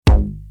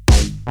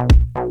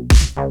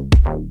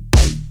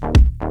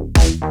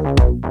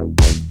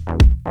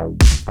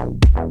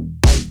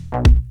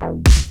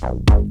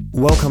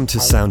Welcome to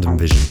Sound and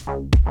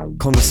Vision,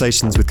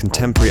 conversations with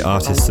contemporary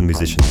artists and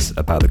musicians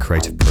about the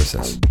creative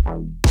process.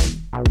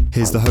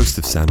 Here's the host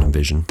of Sound and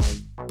Vision,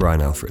 Brian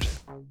Alfred.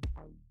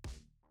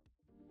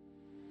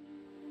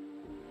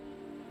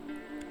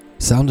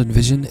 Sound and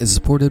Vision is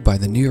supported by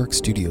the New York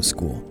Studio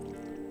School.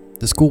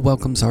 The school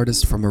welcomes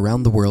artists from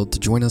around the world to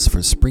join us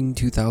for Spring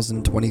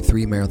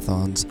 2023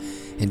 marathons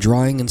in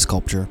drawing and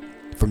sculpture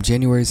from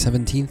January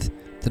 17th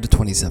to the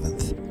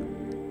 27th.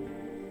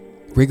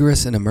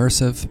 Rigorous and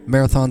immersive,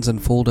 marathons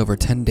unfold over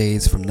 10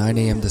 days from 9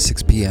 a.m. to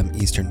 6 p.m.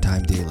 Eastern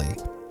Time daily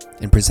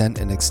and present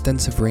an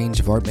extensive range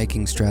of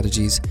art-making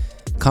strategies,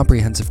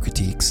 comprehensive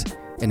critiques,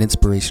 and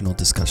inspirational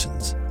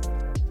discussions.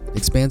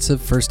 Expansive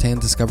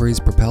first-hand discoveries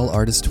propel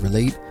artists to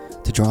relate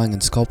to drawing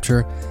and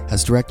sculpture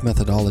as direct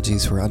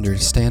methodologies for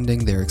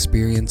understanding their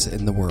experience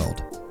in the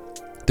world,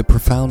 the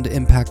profound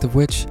impact of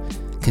which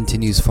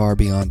continues far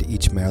beyond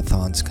each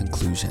marathon's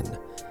conclusion.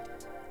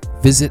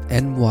 Visit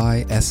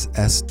nyss.org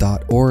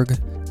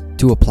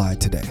to apply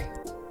today.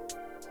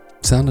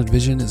 Sound and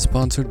Vision is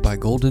sponsored by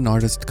Golden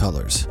Artist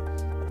Colors.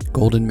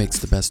 Golden makes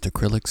the best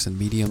acrylics and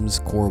mediums,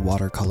 core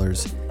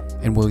watercolors,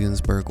 and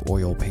Williamsburg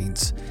oil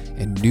paints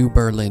in New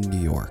Berlin,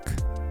 New York.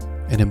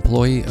 An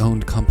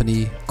employee-owned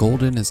company,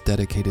 Golden is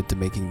dedicated to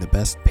making the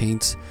best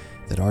paints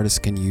that artists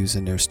can use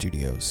in their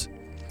studios.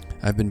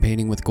 I've been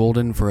painting with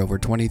Golden for over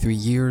 23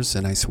 years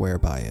and I swear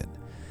by it.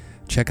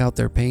 Check out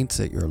their paints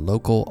at your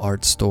local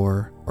art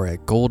store or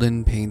at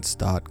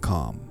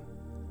goldenpaints.com.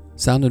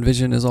 Sound and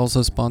Vision is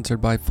also sponsored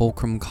by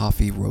Fulcrum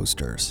Coffee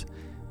Roasters.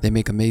 They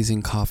make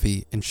amazing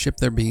coffee and ship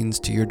their beans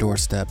to your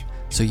doorstep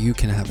so you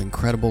can have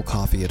incredible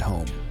coffee at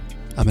home.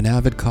 I'm an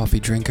avid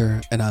coffee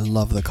drinker and I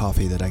love the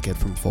coffee that I get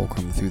from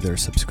Fulcrum through their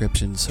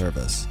subscription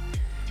service.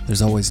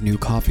 There's always new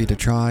coffee to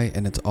try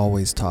and it's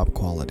always top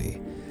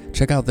quality.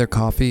 Check out their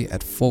coffee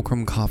at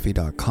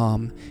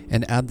fulcrumcoffee.com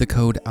and add the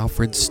code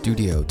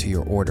ALFREDSTUDIO to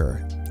your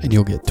order and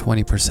you'll get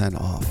 20%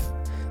 off.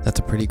 That's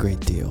a pretty great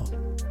deal.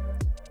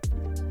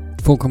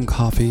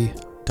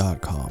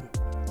 fulcrumcoffee.com.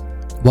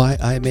 Why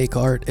I Make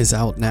Art is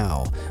out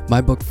now.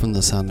 My book from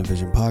the Sound and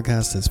Vision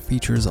podcast has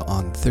features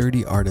on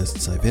 30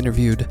 artists I've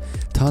interviewed,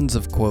 tons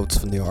of quotes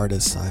from the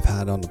artists I've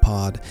had on the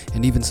pod,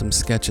 and even some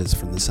sketches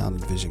from the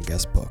Sound and Vision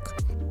guest book.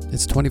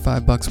 It's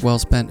 $25 well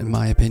spent in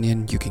my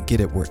opinion. You can get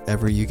it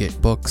wherever you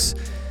get books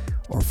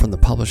or from the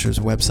publisher's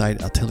website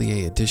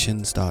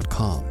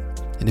ateliereditions.com.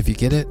 And if you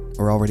get it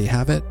or already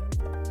have it,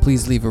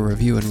 please leave a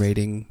review and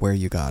rating where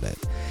you got it.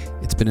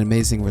 It's been an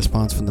amazing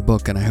response from the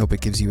book and I hope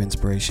it gives you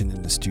inspiration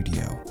in the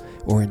studio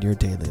or in your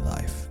daily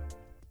life.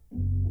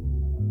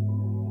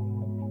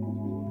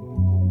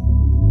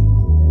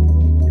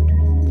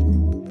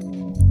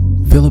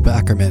 Philip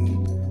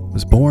Akkerman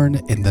was born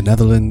in the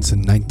Netherlands in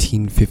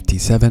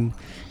 1957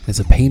 as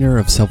a painter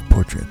of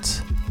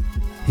self-portraits.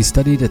 He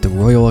studied at the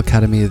Royal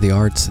Academy of the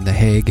Arts in The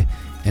Hague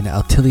and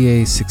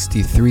Atelier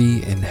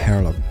 63 in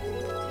Haarlem.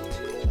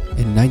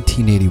 In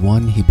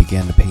 1981, he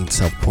began to paint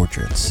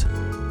self-portraits.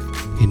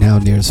 He now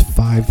nears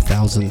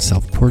 5,000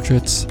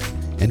 self-portraits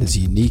and is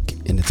unique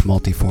in its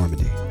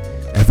multiformity.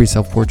 Every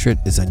self-portrait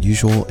is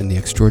unusual and the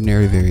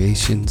extraordinary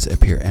variations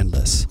appear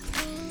endless.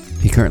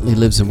 He currently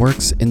lives and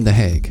works in The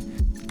Hague.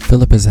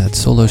 Philip has had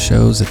solo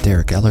shows at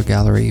Derek Eller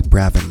Gallery,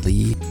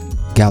 BravinLee,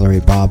 Galerie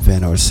Bob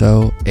van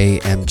Orsouw,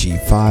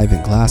 AMG5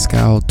 in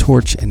Glasgow,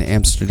 Torch in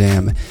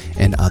Amsterdam,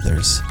 and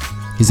others.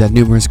 He's had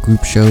numerous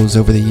group shows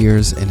over the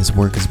years, and his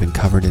work has been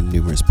covered in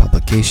numerous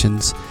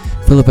publications.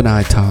 Philip and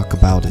I talk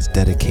about his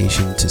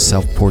dedication to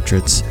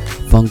self-portraits,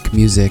 funk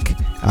music,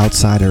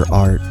 outsider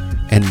art,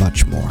 and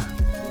much more.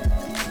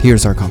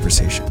 Here's our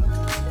conversation.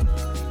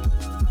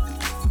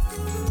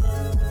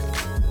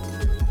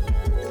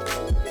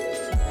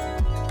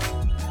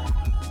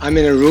 I'm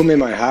in a room in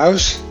my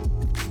house.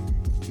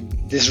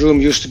 This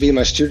room used to be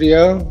my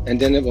studio, and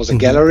then it was a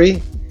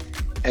gallery,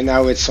 and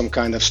now it's some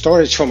kind of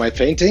storage for my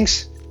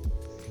paintings.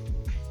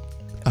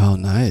 Oh,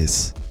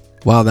 nice.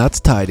 Wow, that's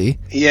tidy.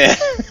 Yeah.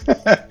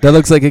 That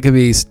looks like it could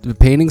be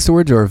painting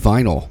storage or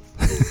vinyl.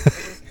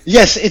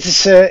 Yes, it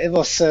is. It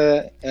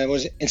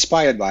was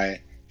inspired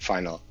by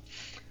vinyl.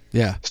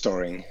 Yeah.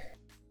 Storing.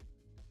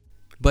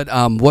 But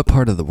what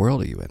part of the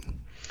world are you in?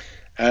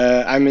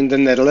 I'm in the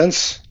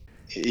Netherlands.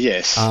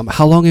 Yes.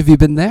 How long have you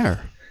been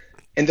there?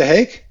 In The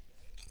Hague?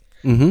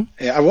 Mm-hmm.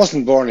 Yeah, I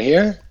wasn't born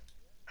here.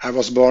 I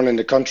was born in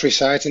the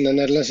countryside in the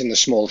Netherlands, in a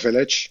small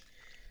village.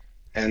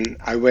 And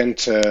I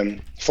went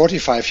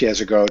 45 years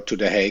ago to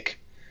The Hague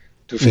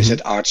to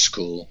visit art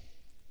school.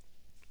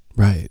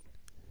 Right.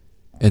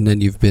 And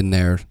then you've been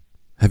there.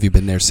 Have you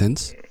been there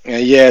since?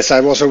 Yes,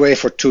 I was away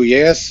for 2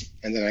 years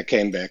and then I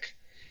came back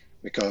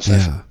because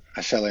I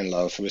fell in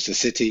love with the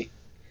city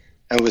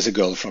and with a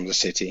girl from the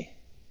city.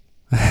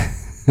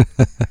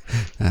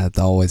 It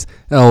always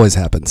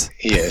happens.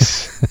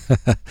 Yes.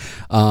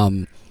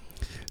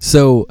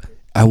 So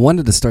I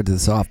wanted to start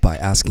this off by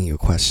asking you a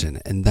question,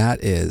 and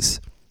that is,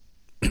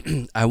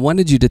 I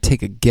wanted you to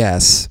take a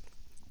guess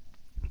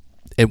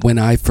at when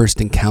I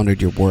first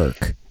encountered your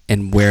work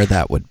and where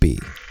that would be.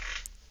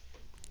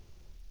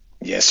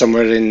 Yeah,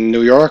 somewhere in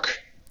New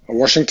York or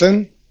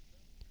Washington.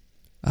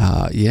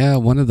 Yeah,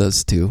 one of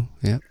those two.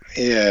 Yeah.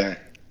 Yeah.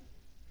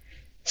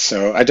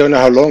 So I don't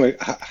know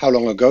how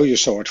long ago you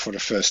saw it for the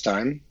first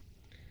time.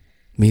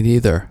 Me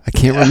neither. I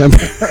can't remember.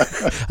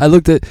 I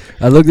looked at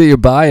your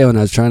bio and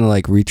I was trying to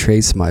like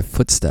retrace my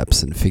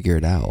footsteps and figure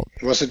it out.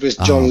 Was it with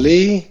John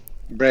Lee,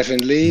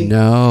 BravinLee?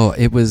 No,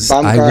 it was.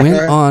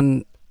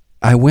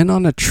 I went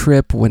on a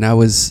trip when I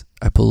was,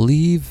 I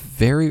believe,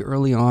 very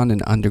early on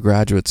in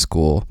undergraduate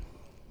school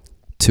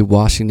to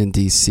Washington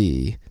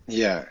D.C.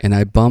 Yeah. And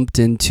I bumped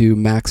into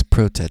Max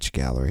Protech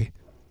Gallery.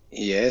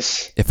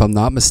 Yes. If I'm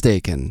not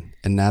mistaken,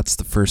 and that's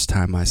the first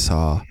time I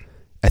saw.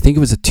 I think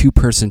it was a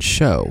 2-person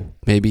show.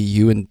 Maybe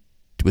you and,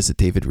 was it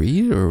David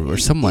Reed or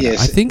someone?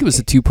 Yes. I think it was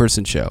a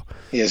 2-person show.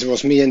 Yes, it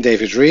was me and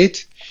David Reed,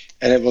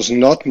 and it was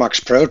not Max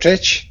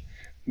Protech,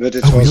 but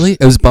it was. Really?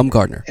 It was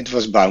Baumgartner. It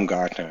was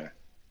Baumgartner.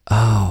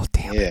 Oh,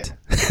 damn it!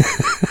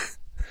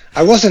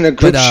 I was in a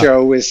group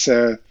show with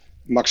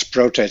Max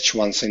Protech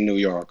once in New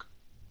York.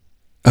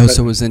 Oh,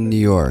 so it was in New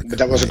York. But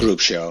that was a group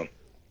show.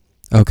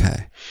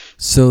 Okay,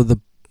 so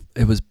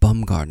it was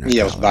Baumgartner.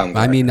 Yeah, it was Baumgartner.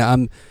 I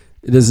mean,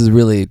 this is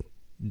really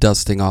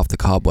dusting off the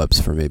cobwebs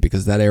for me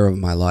because that era of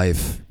my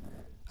life,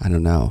 I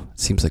don't know,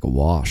 it seems like a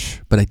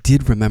wash. But I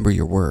did remember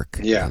your work.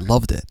 Yeah, I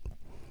loved it.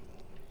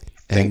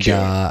 Thank you.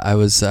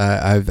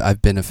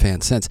 I've been a fan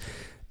since,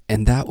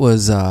 and that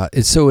was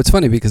it's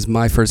funny because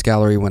my first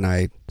gallery when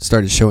I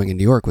started showing in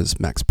New York was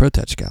Max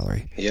Protech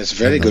Gallery. Yes,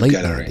 very good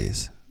gallery.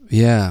 90s.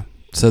 Yeah,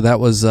 so that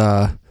was.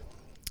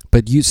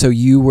 But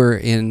you were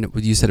in.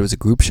 You said it was a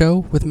group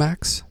show with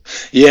Max.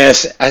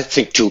 Yes, I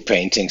think 2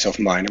 paintings of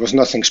mine. It was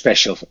nothing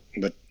special,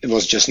 but it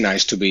was just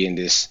nice to be in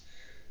this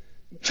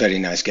very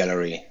nice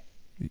gallery.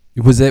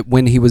 Was it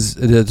when he was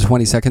at the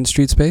 22nd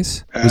Street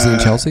space? Was it in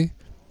Chelsea?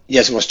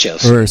 Yes, it was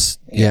Chelsea.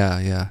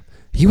 Yeah.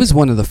 He was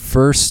one of the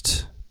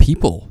first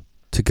people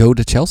to go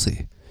to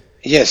Chelsea.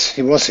 Yes,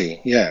 he was.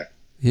 Yeah.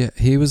 Yeah,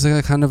 he was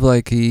kind of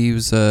like he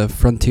was a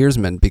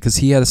frontiersman because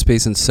he had a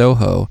space in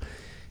Soho.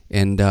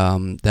 And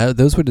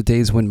those were the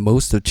days when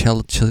most of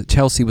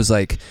Chelsea was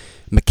like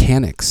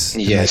mechanics,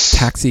 and like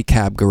taxi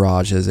cab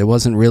garages. It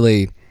wasn't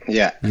really,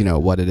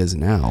 what it is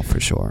now for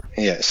sure.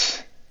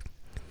 Yes.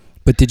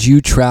 But did you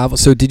travel?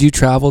 So did you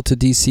travel to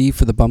DC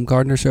for the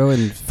Baumgartner show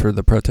and for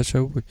the Protech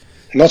show?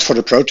 Not for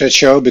the Protech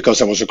show because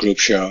that was a group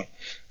show.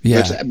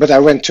 Yeah. But I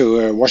went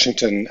to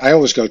Washington. I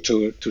always go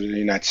to the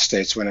United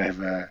States when I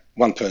have a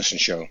 1-person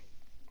show.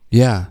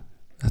 Yeah,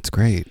 that's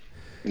great.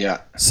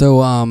 Yeah.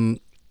 So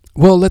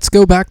well, let's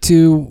go back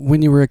to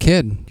when you were a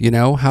kid.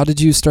 How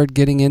did you start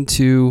getting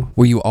into?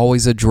 Were you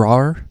always a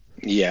drawer?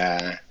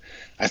 Yeah,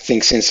 I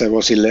think since I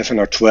was 11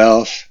 or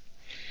 12,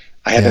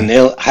 I had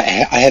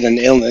I had an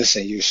illness,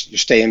 and you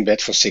stay in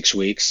bed for 6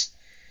 weeks.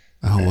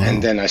 Oh wow!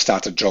 And then I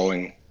started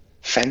drawing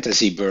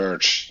fantasy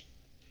birds.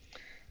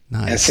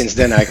 Nice. And since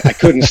then, I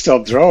couldn't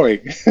stop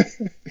drawing.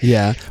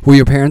 Yeah. Were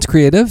your parents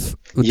creative?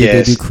 Did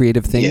Yes. they do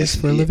creative things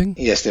for a living?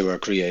 Yes, they were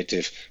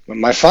creative.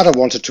 My father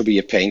wanted to be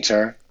a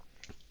painter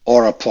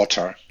or a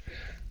potter,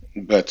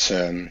 but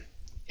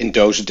in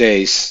those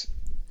days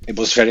it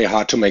was very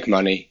hard to make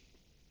money,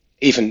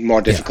 even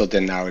more difficult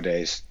than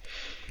nowadays.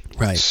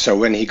 Right. So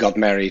when he got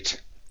married,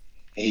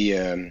 he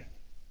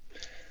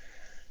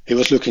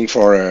was looking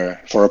for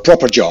a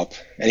proper job,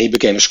 and he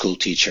became a school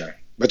teacher,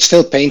 but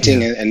still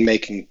painting and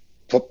making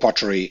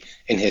pottery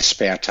in his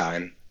spare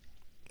time.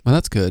 Well,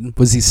 that's good.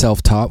 Was he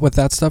self-taught with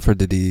that stuff, or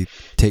did he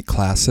take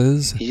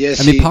classes? Yes.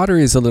 I mean,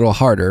 pottery is a little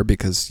harder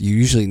because you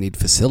usually need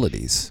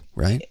facilities,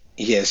 right?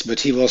 Yes,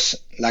 but he was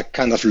like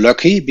kind of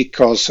lucky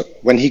because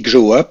when he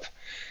grew up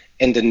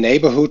in the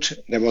neighborhood,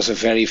 there was a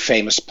very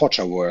famous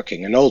potter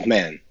working, an old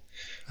man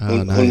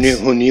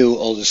who knew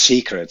all the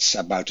secrets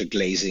about the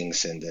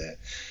glazings and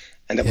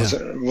that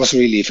was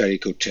really a very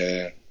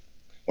good.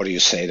 What do you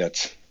say?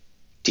 That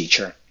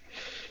teacher.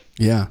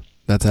 Yeah,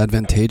 that's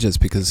advantageous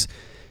because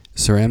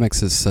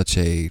ceramics is such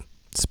a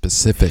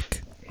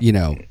specific, you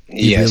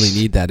really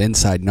need that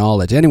inside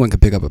knowledge. Anyone can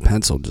pick up a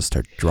pencil and just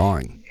start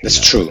drawing. That's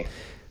true. A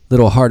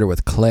little harder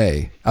with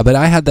clay. But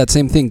I had that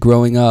same thing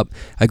growing up.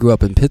 I grew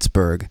up in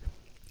Pittsburgh,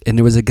 and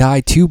there was a guy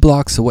 2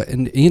 blocks away,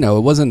 and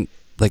it wasn't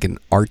like an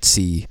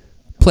artsy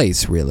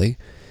place really,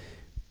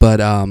 but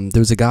there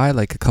was a guy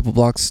like a couple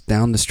blocks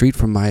down the street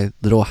from my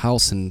little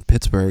house in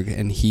Pittsburgh,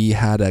 and he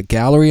had a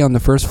gallery on the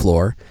first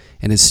floor,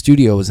 and his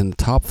studio was in the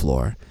top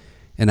floor.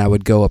 And I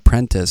would go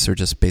apprentice or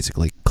just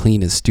basically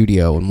clean his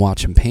studio and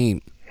watch him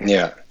paint.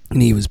 Yeah.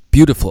 And he was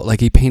beautiful. Like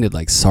he painted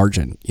like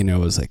Sargent, it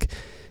was like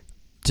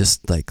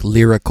just like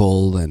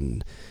lyrical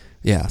and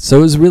yeah. So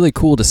it was really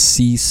cool to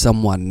see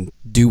someone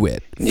do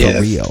it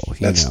for real.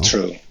 That's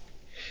true.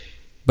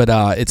 But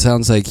it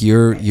sounds like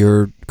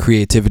your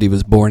creativity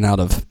was born out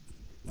of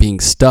being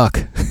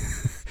stuck.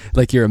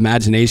 Like your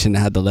imagination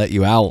had to let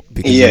you out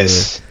because you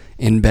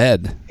were in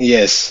bed.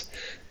 Yes.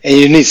 And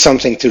you need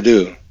something to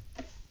do.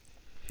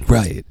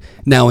 Right.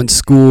 Now in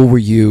school, were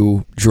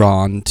you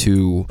drawn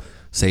to,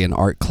 say, an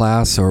art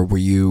class, or were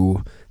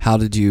you, how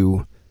did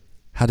you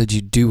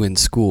do in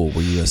school?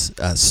 Were you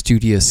a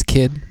studious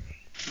kid?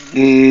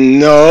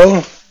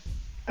 No,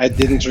 I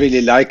didn't really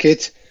like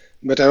it,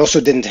 but I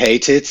also didn't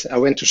hate it. I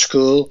went to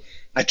school.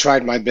 I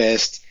tried my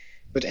best.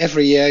 But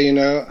every year,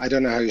 I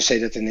don't know how you say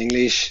that in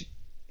English.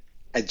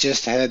 I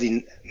just had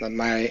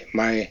my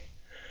my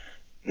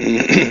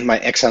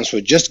exams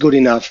were just good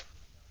enough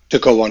to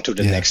go on to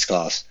the next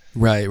class.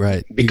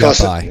 Right.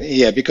 Because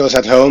because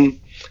at home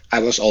I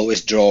was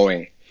always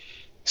drawing.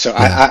 So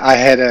I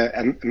had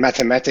a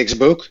mathematics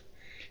book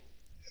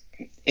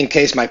in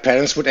case my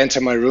parents would enter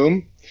my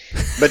room,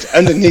 but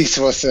underneath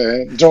was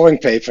drawing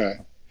paper.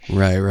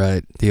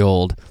 Right. The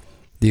old,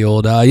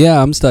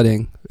 I'm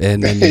studying.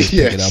 And then you just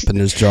pick it up and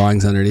there's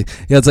drawings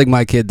underneath. Yeah, it's like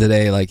my kid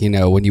today, like,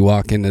 when you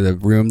walk into the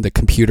room, the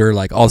computer,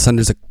 like all of a sudden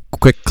there's a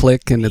quick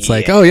click and it's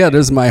like, oh yeah,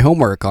 there's my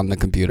homework on the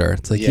computer.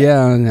 It's like,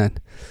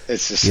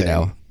 it's the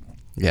same.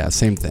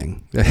 Same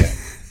thing.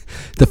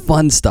 The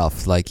fun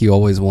stuff, like you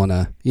always want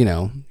to, you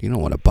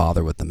don't want to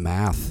bother with the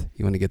math.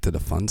 You want to get to the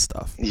fun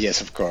stuff. Yes,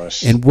 of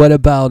course. And what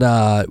about,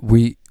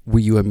 were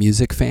you a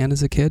music fan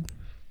as a kid?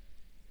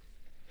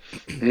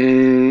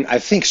 I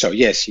think so.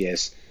 Yes.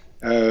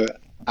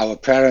 Our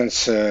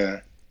parents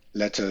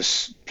let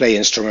us play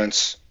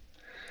instruments.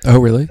 Oh,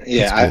 really?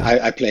 Yeah,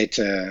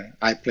 cool.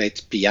 I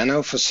played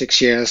piano for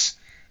 6 years,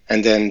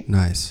 and then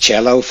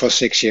cello for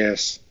 6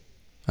 years.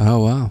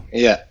 Oh, wow.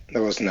 Yeah,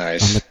 that was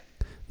nice. On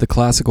the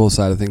classical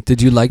side of things,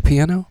 did you like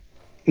piano?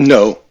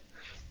 No,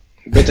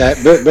 but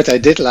I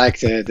did like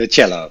the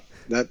cello.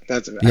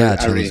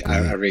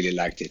 I really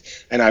liked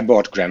it, and I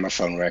bought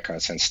gramophone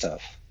records and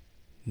stuff.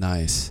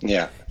 Nice.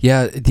 Yeah.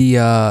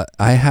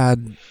 I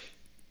had.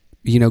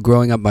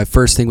 Growing up, my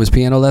first thing was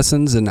piano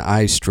lessons, and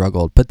I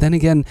struggled. But then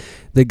again,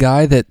 the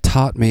guy that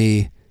taught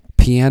me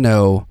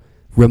piano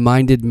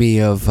reminded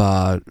me of,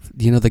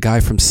 the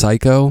guy from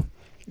Psycho,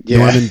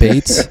 Norman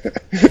Bates.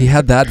 He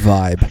had that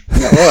vibe.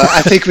 Well,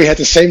 I think we had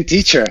the same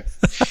teacher.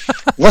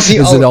 Was he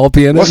it all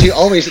piano? Was he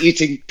always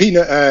eating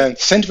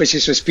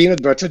sandwiches with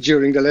peanut butter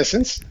during the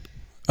lessons?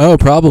 Oh,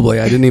 probably.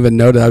 I didn't even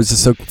know that. I was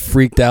just so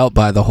freaked out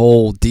by the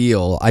whole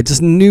deal. I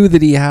just knew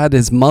that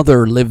his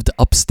mother lived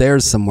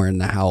upstairs somewhere in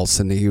the house,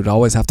 and he would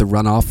always have to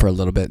run off for a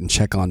little bit and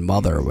check on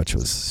mother, which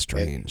was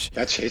strange.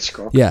 That's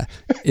Hitchcock. Yeah.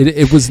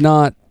 It was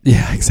not,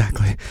 yeah,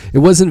 exactly. It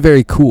wasn't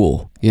very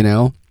cool,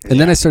 And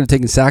then I started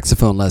taking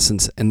saxophone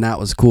lessons, and that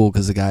was cool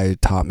because the guy who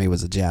taught me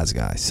was a jazz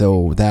guy.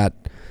 So that,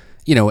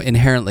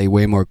 inherently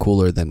way more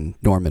cooler than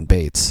Norman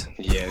Bates.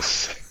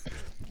 Yes.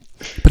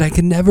 But I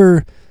could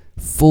never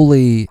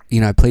fully,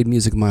 I played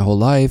music my whole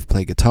life,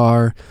 played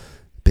guitar,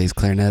 bass,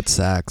 clarinet,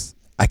 sax.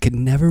 I could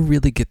never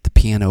really get the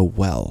piano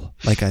well.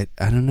 Like, I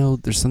don't know,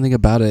 there's something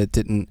about it that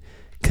didn't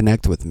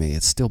connect with me.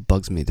 It still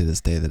bugs me to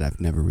this day that I've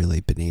never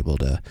really been able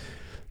to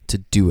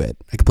do it.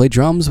 I could play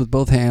drums with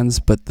both hands,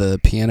 but the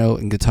piano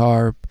and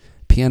guitar,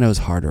 piano's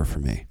harder for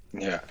me.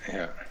 Yeah.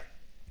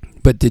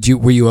 But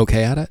were you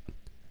okay at it?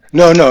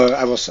 No,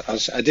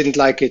 I didn't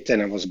like it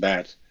and I was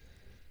bad.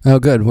 Oh,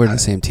 good. We're the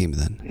same team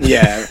then.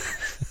 Yeah.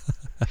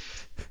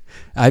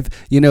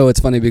 It's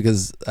funny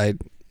because I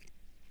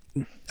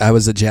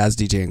was a jazz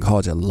DJ in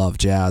college. I love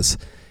jazz,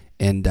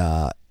 and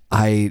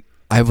I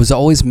was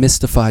always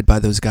mystified by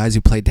those guys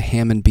who played the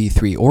Hammond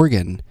B3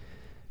 organ,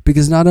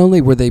 because not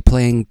only were they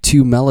playing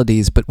two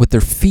melodies, but with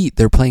their feet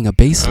they're playing a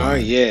bass line. Oh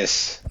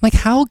yes. Like,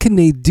 how can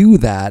they do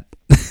that?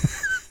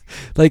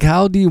 Like,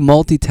 how do you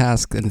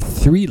multitask in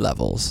 3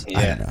 levels? Yeah.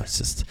 I don't know.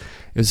 It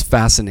was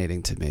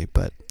fascinating to me,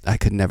 but I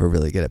could never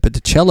really get it. But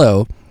the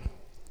cello,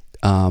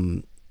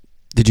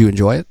 did you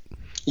enjoy it?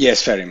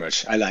 Yes, very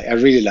much. I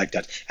really like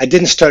that. I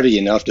didn't study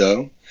enough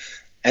though,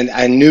 and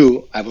I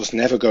knew I was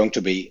never going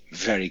to be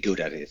very good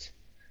at it.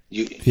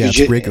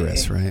 It's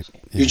rigorous, right?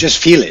 Yeah. You just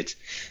feel it,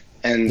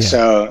 and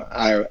so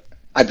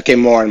I became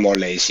more and more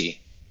lazy.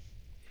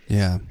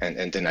 Yeah,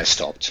 and then I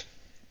stopped.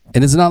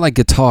 And it's not like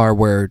guitar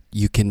where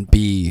you can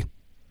be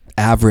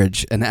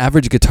an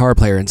average guitar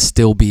player and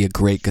still be a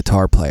great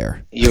guitar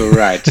player. You're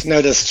right.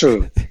 No, that's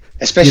true.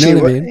 Especially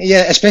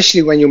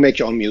especially when you make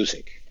your own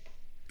music.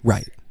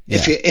 Right. Yeah.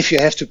 If you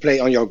have to play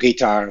on your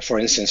guitar, for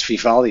instance,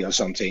 Vivaldi or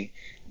something,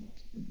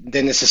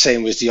 then it's the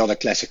same with the other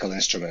classical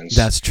instruments.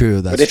 That's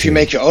true. But if you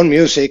make your own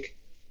music,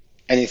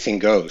 anything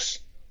goes.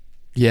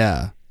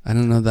 Yeah, I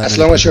don't know that. As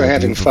long as you're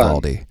having fun.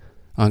 Vivaldi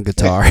on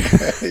guitar.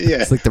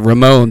 Yeah. It's like the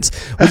Ramones.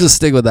 We'll just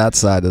stick with that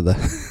side of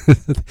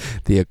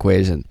the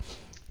equation.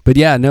 But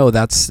yeah, no,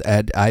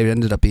 I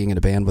ended up being in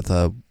a band with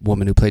a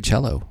woman who played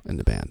cello in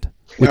the band,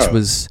 which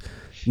was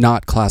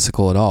not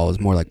classical at all. It was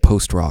more like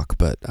post-rock,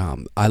 but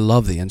I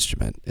love the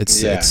instrument.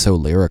 It's so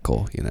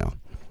lyrical,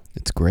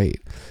 It's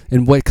great.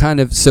 And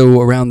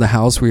so around the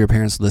house, were your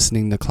parents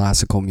listening to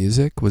classical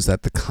music? Was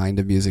that the kind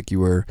of music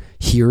you were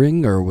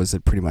hearing, or was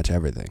it pretty much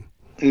everything?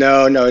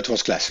 No, it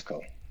was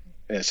classical.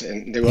 Yes,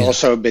 and they were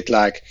also a bit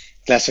like,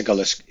 classical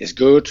is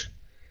good,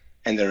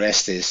 and the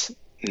rest is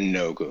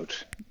no good.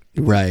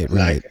 Right.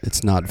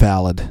 It's not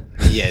valid.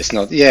 Yeah, it's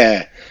not.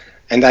 Yeah,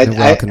 and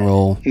rock and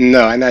roll.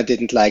 No, and I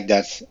didn't like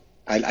that.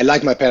 I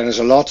like my parents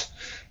a lot,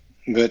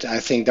 but I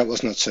think that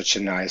was not such a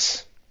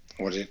nice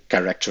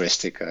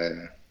characteristic.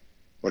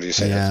 What do you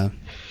say? Yeah.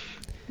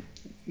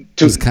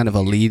 It was kind of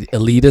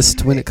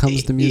elitist when it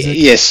comes to music.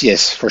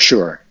 Yes, for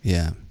sure.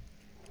 Yeah.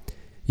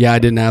 Yeah, I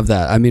didn't have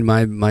that. I mean,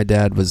 my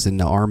dad was in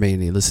the army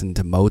and he listened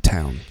to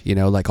Motown. You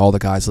know, like all the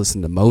guys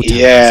listened to Motown.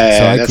 Yeah,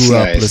 so I that's grew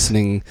up nice.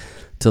 listening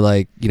to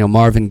like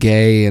Marvin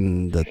Gaye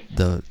and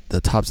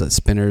the Tops That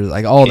Spinners,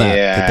 like all that,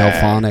 the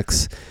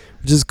Delphonics,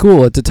 which is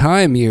cool. At the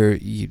time,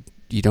 you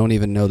don't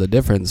even know the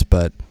difference,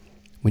 but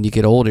when you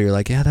get older, you're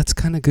like, yeah, that's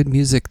kind of good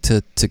music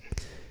to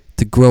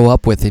grow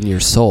up with in your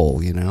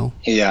soul, you know?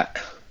 Yeah,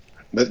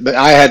 but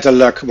I had the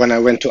luck when I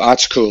went to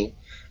art school.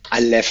 I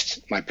left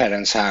my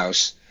parents'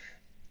 house,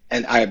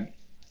 and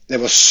there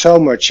was so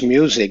much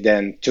music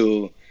then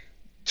to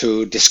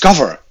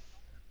discover.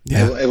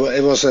 Yeah.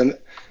 It was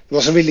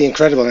really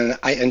incredible, and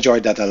I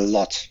enjoyed that a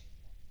lot.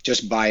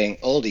 Just buying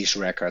all these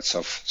records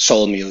of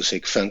soul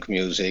music, funk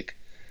music.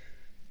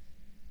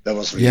 That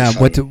was really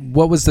fun.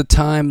 What was the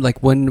time,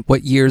 like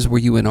what years were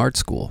you in art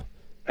school?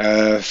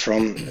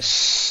 From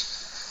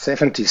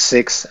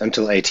 76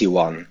 until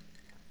 81.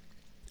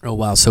 Oh,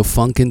 wow. So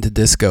funk into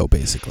disco,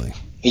 basically.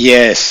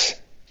 Yes,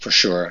 for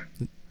sure.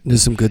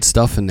 There's some good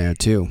stuff in there,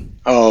 too.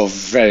 Oh,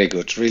 very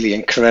good. Really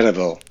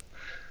incredible.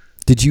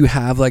 Did you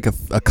have like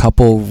a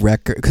couple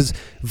record? Because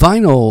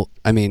vinyl,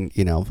 I mean,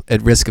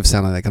 at risk of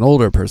sounding like an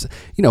older person,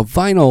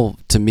 vinyl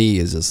to me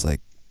is just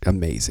like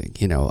amazing.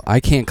 I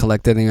can't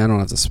collect anything. I don't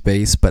have the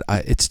space, but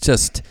it's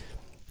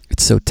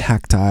so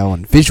tactile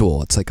and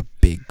visual. It's like a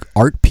big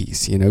art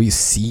piece, you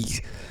see.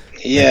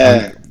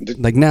 Yeah.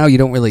 Like now you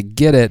don't really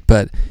get it,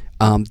 but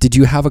did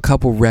you have a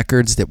couple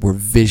records that were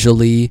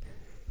visually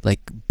like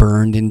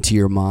burned into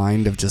your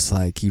mind of just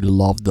like you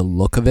loved the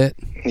look of it?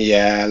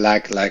 Yeah,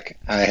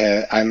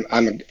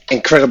 I'm an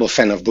incredible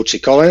fan of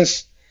Bootsy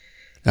Collins.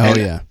 Oh,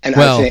 yeah. And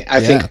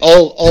I think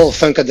all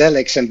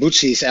Funkadelics and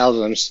Bootsy's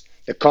albums,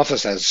 the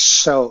covers are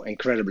so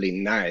incredibly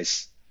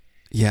nice.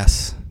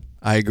 Yes,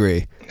 I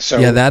agree. So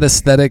yeah, that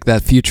aesthetic,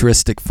 that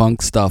futuristic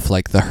funk stuff,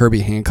 like the Herbie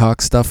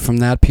Hancock stuff from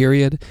that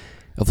period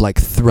of like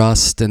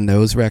Thrust and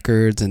those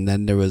records, and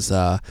then there was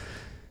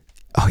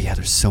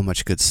there's so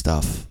much good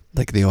stuff.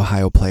 Like the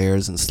Ohio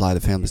Players and Sly the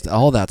Family,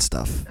 all that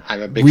stuff.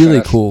 I'm a big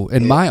really fan cool.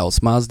 And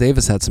Miles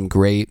Davis had some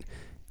great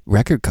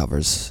record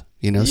covers.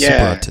 Super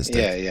artistic.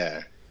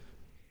 Yeah.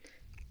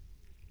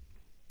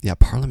 Yeah,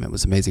 Parliament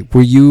was amazing.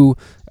 Were you?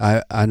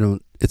 I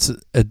don't. It's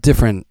a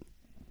different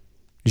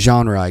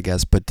genre, I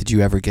guess. But did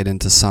you ever get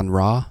into Sun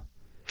Ra?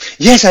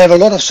 Yes, I have a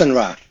lot of Sun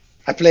Ra.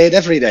 I play it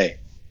every day.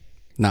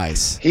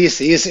 Nice. He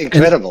is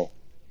incredible.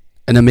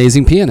 An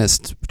amazing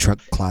pianist,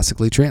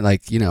 classically trained.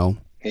 Like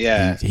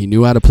Yeah. He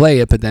knew how to play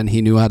it, but then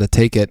he knew how to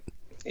take it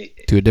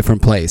to a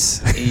different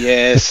place.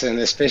 Yes, and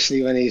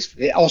especially when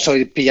also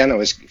the piano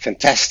is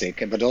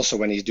fantastic, but also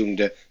when he's doing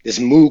this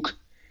Moog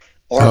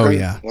organ. Oh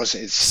yeah,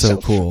 it's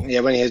so cool. Yeah,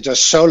 when he has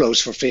just solos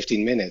for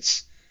 15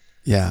 minutes.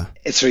 Yeah,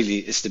 it's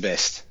the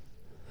best.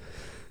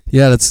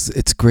 Yeah,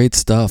 it's great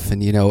stuff,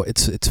 and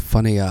it's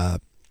funny.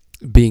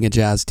 Being a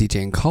jazz DJ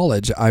in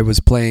college, I was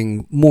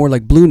playing more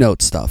like Blue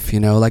Note stuff,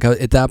 like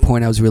at that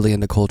point I was really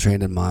into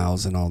Coltrane and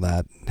Miles and all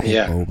that,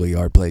 Mobley,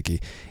 Art Blakey,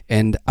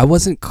 and I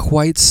wasn't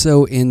quite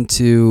so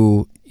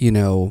into,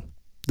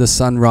 the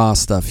Sun Ra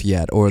stuff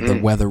yet, or the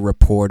Weather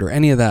Report, or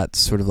any of that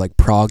sort of like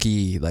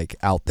proggy, like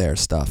out there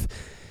stuff.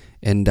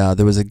 And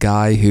there was a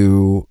guy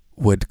who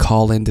would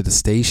call into the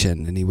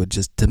station and he would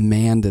just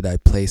demand that I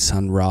play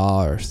Sun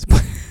Ra,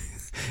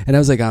 and I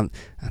was like, I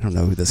don't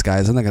know who this guy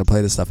is, I'm not going to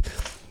play this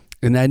stuff.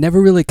 And I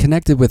never really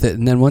connected with it.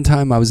 And then one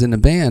time I was in a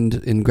band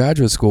in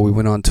graduate school. We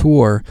went on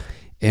tour,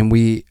 and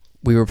we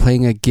were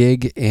playing a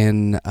gig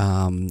in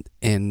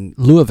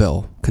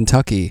Louisville,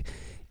 Kentucky,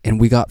 and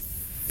we got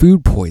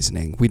food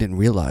poisoning. We didn't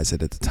realize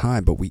it at the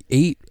time, but we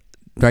ate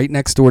right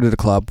next door to the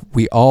club.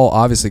 We all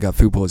obviously got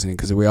food poisoning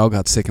because we all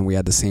got sick and we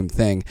had the same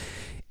thing.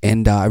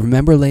 And I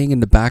remember laying in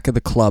the back of the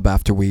club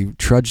after we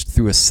trudged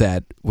through a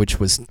set, which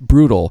was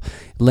brutal,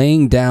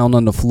 laying down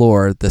on the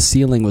floor. The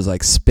ceiling was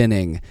like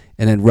spinning,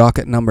 and then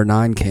Rocket Number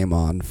 9 came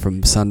on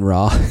from Sun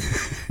Ra.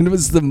 And it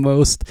was the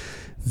most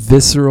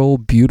visceral,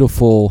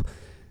 beautiful,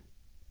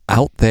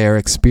 out there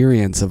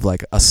experience of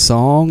like a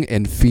song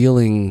and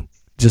feeling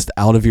just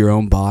out of your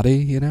own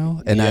body,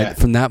 And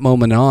from that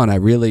moment on, I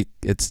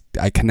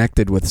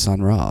connected with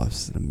Sun Ra.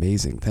 It's an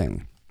amazing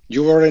thing.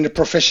 You were in a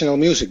professional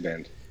music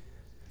band.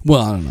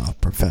 Well, I don't know,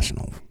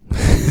 professional.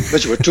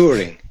 But you were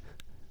touring.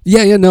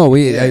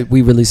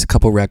 We released a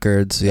couple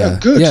records. Yeah,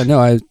 good. And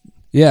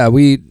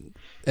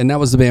that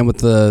was the band with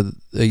the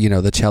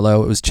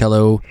cello. It was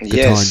cello,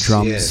 guitar, and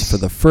drums for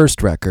the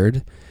first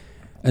record,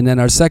 and then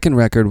our second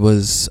record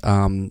was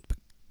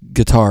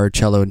guitar,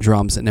 cello, and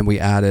drums, and then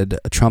we added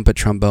a trumpet,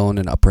 trombone,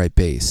 and upright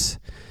bass.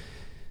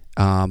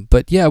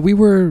 But yeah, we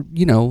were,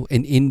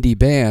 an indie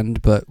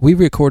band, but we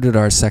recorded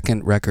our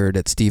second record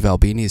at Steve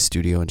Albini's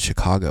studio in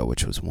Chicago,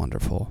 which was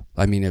wonderful.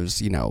 I mean, it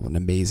was, an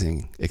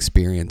amazing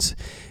experience.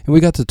 And we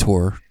got to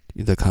tour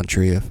the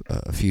country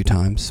a few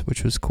times,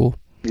 which was cool.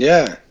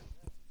 Yeah.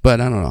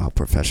 But I don't know how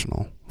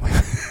professional.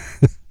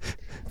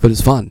 But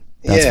it's fun.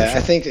 That's for sure.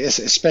 I think it's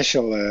a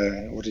special,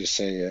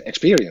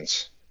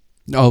 experience.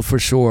 Oh, for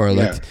sure.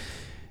 Like,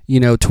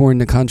 touring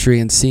the country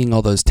and seeing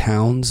all those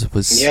towns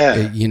was,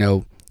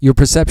 your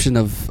perception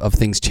of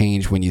things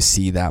change when you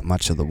see that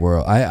much of the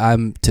world.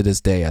 I'm to this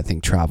day, I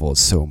think travel is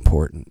so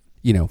important,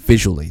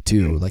 visually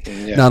too, like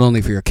not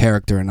only for your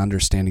character and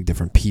understanding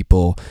different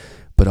people,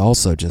 but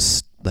also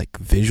just like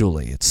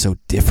visually, it's so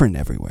different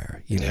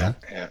everywhere, Yeah.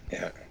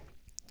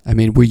 I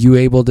mean, were you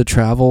able to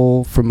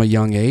travel from a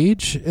young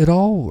age at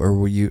all, or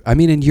were you? I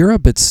mean, in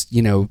Europe, it's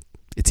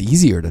it's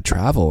easier to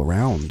travel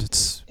around.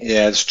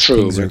 It's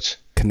true. Things are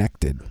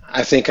connected.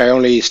 I think I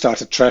only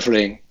started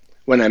traveling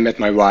when I met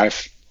my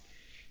wife.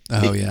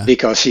 Oh yeah,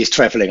 because she's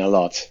traveling a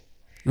lot.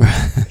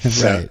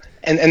 Right.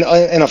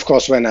 And of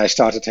course, when I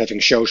started having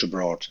shows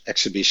abroad,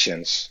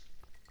 exhibitions.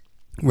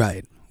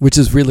 Right, which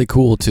is really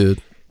cool to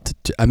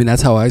I mean,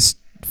 that's how I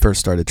first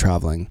started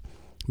traveling,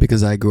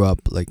 because I grew up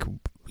like,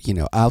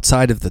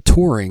 outside of the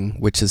touring,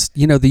 which is,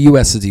 the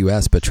U.S. is the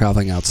U.S., but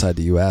traveling outside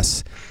the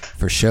U.S.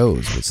 for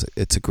shows,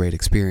 it's a great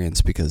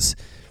experience, because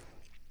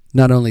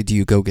not only do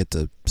you go get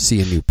to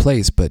see a new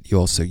place, but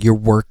your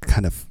work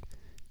kind of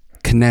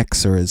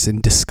connects or is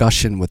in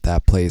discussion with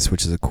that place,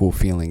 which is a cool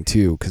feeling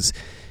too, because,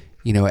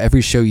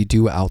 every show you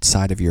do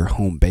outside of your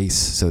home base,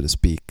 so to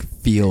speak,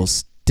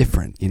 feels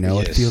different,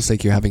 Yes. It feels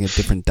like you're having a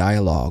different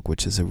dialogue,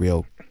 which is a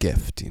real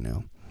gift,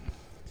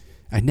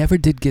 I never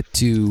did get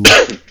to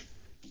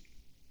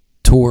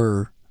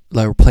tour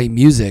or play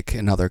music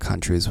in other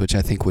countries, which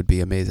I think would be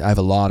amazing. I have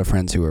a lot of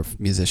friends who are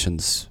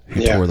musicians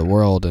who tour the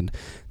world, and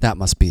that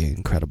must be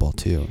incredible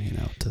too,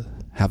 to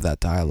have that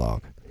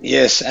dialogue.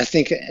 Yes, I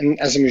think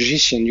as a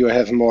musician you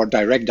have more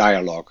direct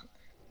dialogue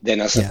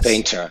than as a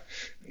painter,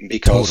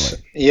 because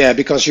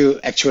because you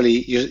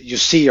actually you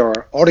see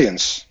your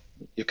audience,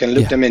 you can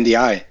look them in the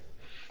eye,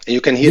 and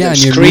you can hear them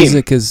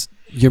scream.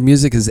 Your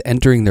music is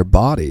entering their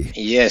body.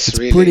 Yes, it's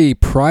really. Pretty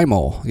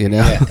primal, it's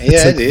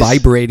like it is.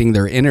 Vibrating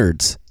their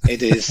innards.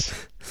 It is.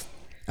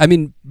 I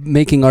mean,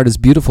 making art is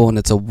beautiful, and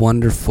it's a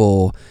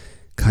wonderful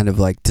kind of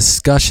like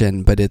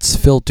discussion, but it's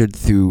filtered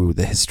through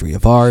the history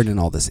of art and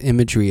all this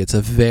imagery. It's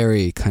a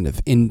very kind of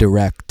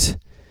indirect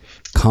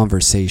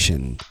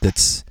conversation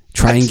that's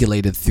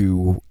triangulated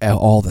through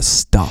all the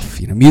stuff.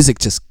 Music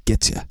just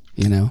gets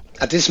you,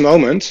 At this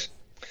moment,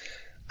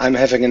 I'm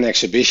having an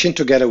exhibition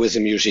together with a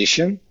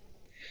musician.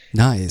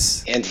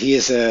 Nice. And he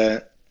is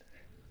a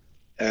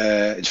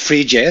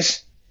free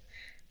jazz.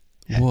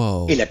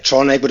 Whoa.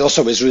 Electronic, but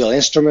also with real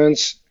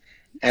instruments.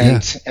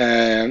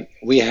 And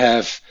we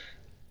have,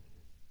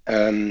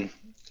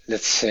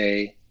 let's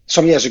say,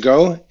 some years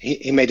ago,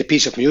 he made a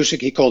piece of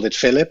music. He called it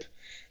Philip,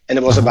 and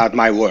it was about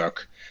my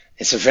work.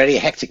 It's a very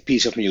hectic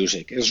piece of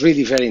music. It was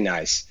really very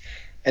nice.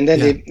 And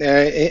then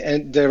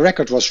the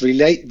record was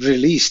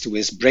released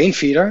with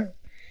Brainfeeder.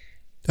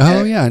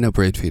 Oh yeah, I know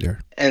Brainfeeder.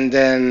 And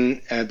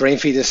then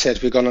Brainfeeder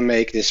said, we're gonna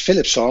make this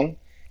Philip song,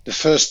 the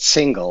first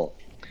single,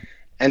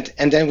 and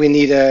then we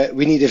need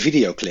a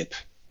video clip.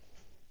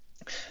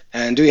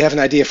 And do you have an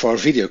idea for a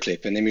video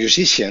clip? And the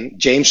musician,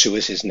 James, who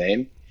is his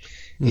name,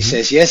 he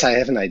says, yes, I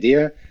have an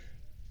idea.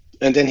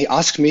 And then he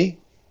asked me,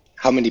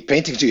 how many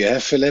paintings do you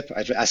have, Philip?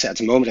 I said, at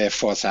the moment I have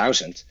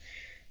 4,000.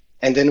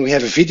 And then we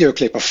have a video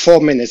clip of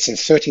 4 minutes and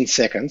 13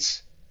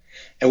 seconds.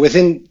 And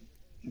within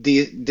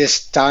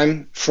this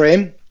time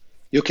frame,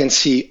 you can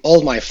see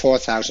all my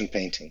 4,000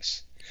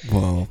 paintings.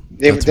 Whoa,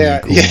 they're really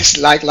cool. Yes,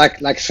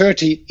 like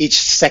 30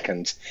 each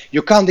second.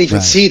 You can't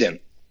even see them,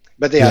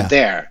 but they are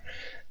there.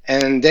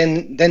 And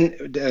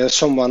then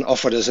someone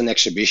offered us an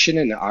exhibition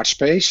in the art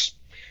space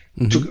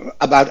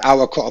about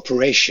our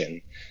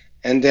cooperation.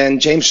 And then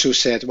James Su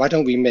said, why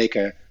don't we make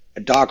a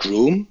dark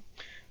room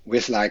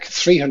with like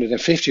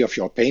 350 of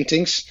your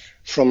paintings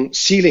from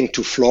ceiling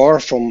to floor,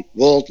 from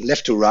wall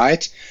left to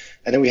right.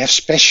 And then we have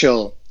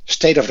special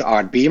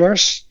state-of-the-art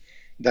beamers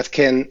that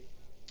can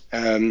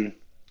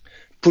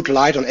put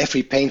light on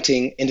every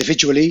painting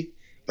individually,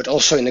 but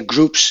also in the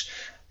groups.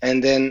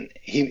 And then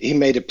he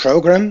made a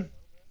program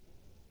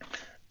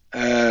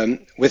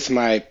with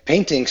my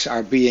paintings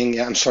are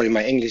being, I'm sorry,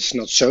 my English is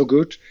not so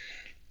good.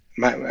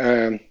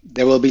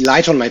 There will be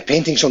light on my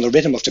paintings on the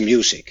rhythm of the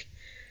music.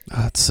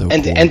 Oh, that's so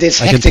and cool. And this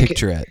hectic, I can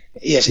picture it.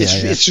 Yes,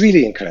 it's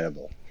really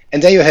incredible.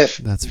 And then you have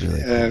that's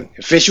really cool.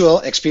 Visual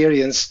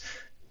experience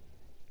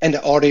and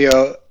the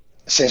audio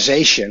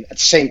sensation at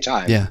the same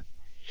time. Yeah.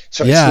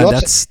 So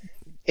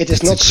it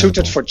is not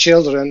suited for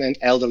children and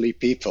elderly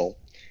people.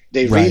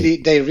 They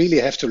really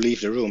have to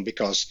leave the room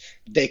because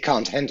they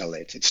can't handle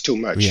it. It's too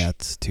much. Yeah,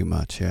 it's too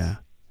much. Yeah.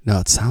 No,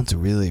 it sounds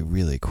really,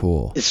 really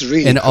cool. It's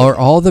really and cool. Are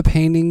all the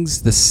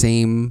paintings the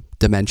same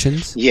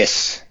dimensions?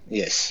 Yes.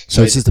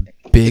 So it's just a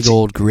big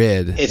old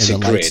grid, and the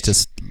lights grid.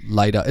 just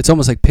light up. It's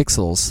almost like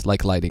pixels,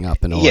 like lighting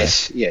up in a way.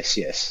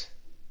 Yes.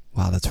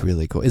 Wow, that's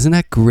really cool. Isn't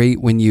that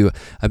great when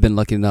I've been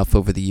lucky enough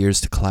over the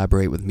years to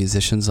collaborate with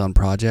musicians on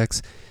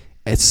projects.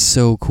 It's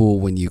so cool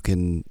when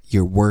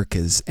your work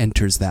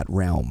enters that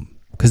realm,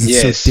 because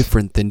it's so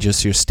different than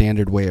just your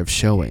standard way of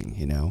showing,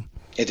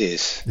 It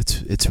is.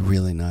 It's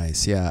really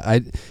nice. Yeah,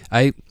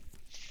 I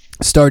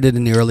started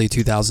in the early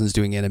 2000s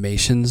doing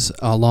animations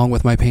along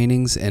with my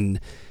paintings,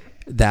 and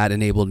that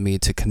enabled me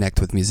to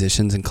connect with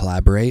musicians and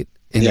collaborate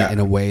in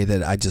a way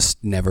that I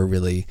just never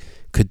really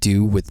could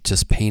do with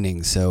just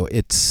painting. So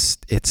it's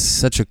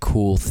such a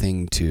cool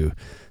thing to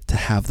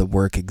have the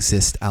work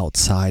exist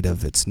outside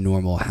of its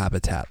normal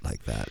habitat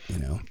like that, you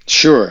know.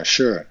 Sure.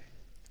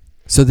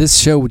 So this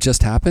show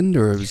just happened,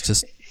 or it was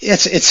just?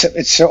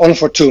 It's on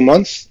for 2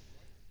 months,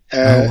 Wow,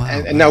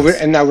 and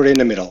nice. now we're in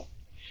the middle.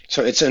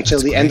 So it's until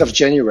That's the end of great.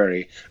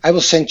 January. I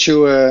will send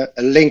you a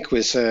link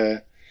with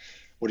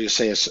what do you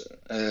say,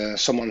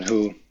 someone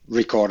who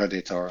recorded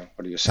it, or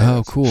what do you say,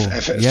 Oh, cool.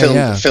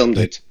 filmed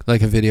Like it.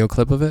 like a video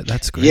clip of it.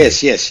 That's great.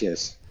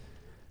 Yes.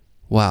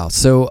 Wow.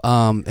 So,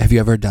 have you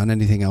ever done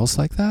anything else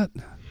like that?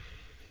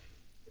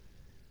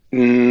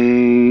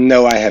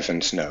 No, I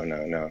haven't.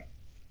 No.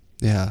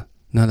 Yeah.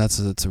 No, that's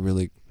a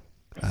really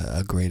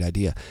a great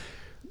idea.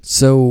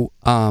 So,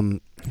 well,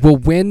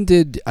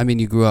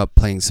 you grew up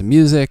playing some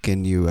music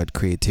and you had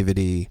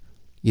creativity,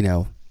 you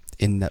know,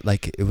 in that,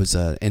 like, it was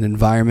an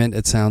environment,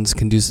 it sounds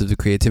conducive to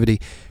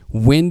creativity.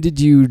 When did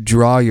you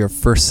draw your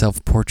first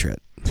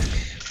self-portrait?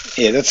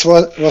 Yeah, that's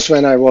what was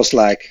when I was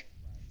like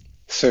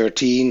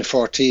 13,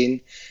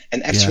 14,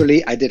 and Yeah.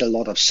 actually I did a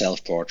lot of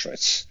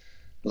self-portraits,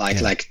 Yeah.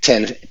 like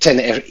 10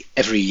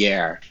 every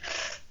year.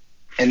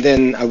 And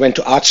then I went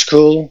to art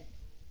school,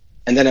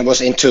 and then I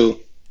was into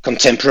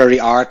contemporary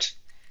art,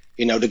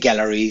 the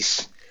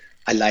galleries.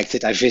 I liked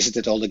it. I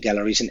visited all the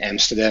galleries in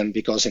Amsterdam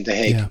because in The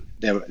Hague Yeah.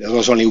 there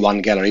was only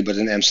one gallery, but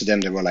in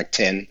Amsterdam there were like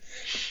 10.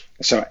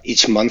 So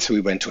each month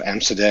we went to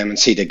Amsterdam and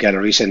see the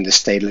galleries in the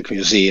Stedelijk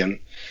Museum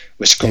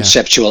with Yeah.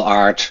 conceptual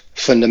art,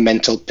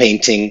 fundamental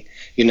painting,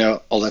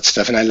 all that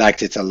stuff, and I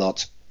liked it a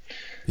lot.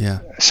 Yeah.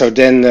 So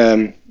then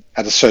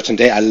at a certain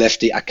day I left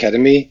the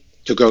academy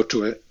to go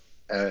to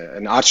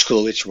an art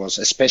school which was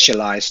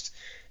specialized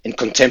in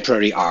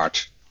contemporary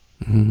art,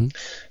 Hmm.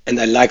 and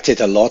I liked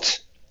it a lot.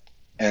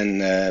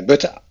 And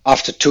but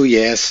after 2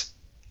 years,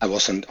 I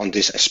was on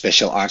this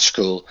special art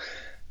school.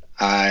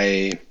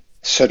 I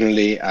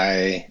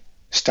I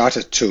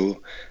started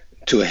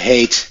to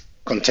hate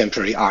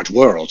contemporary art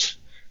world.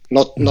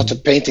 Not the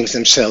Hmm. paintings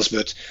themselves,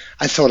 but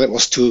I thought it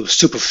was too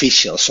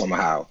superficial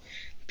somehow.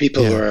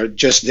 People Yeah. were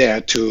just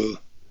there to,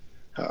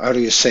 how do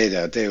you say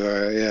that? They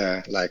were,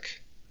 yeah, like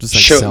Just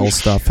like show, sell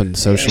stuff and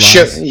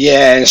socialize.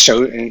 yeah, and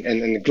so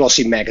and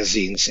glossy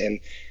magazines and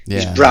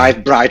these Yeah.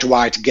 Yeah. bright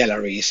white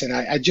galleries, and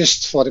I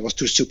just thought it was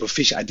too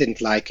superficial. I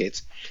didn't like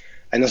it,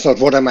 and I thought,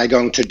 what am I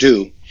going to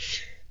do?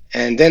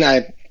 And then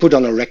I put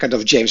on a record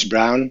of James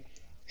Brown,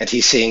 and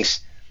he sings,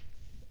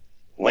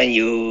 when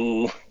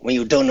you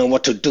don't know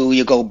what to do,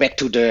 you go back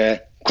to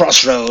the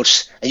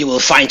crossroads, and you will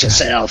find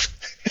yourself.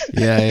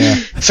 Yeah. Yeah.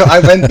 So I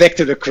went back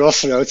to the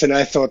crossroads, and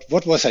I thought,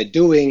 what was I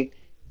doing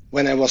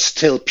when I was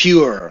still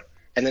pure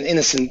and an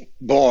innocent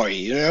boy,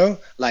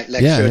 like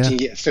Yeah.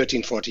 Yeah.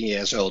 13, 14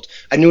 years old.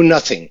 I knew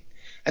nothing.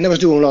 And I was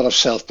doing a lot of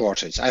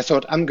self-portraits. I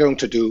thought, I'm going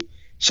to do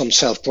some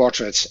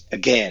self-portraits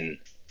again.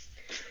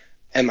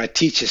 And my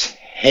teachers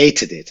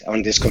hated it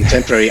on this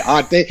contemporary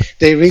art.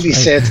 They really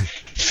Right. said,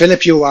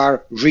 Philip, you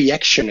are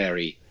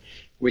reactionary,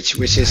 which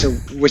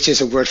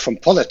is a word from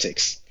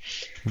politics.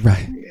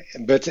 Right.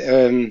 But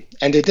and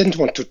they didn't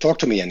want to talk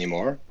to me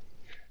anymore.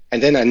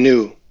 And then I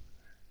knew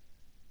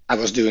I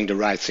was doing the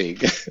right thing.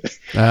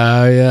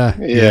 Oh, yeah.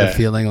 You had a Yeah,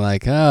 feeling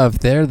like, oh, if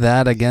they're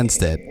that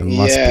against it, it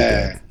must be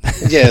yeah,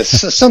 good.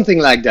 yes, something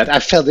like that. I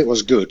felt it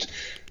was good,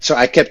 so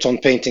I kept on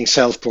painting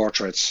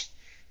self-portraits,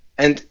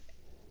 and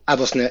I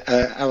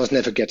was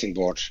never getting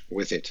bored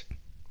with it.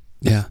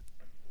 Yeah.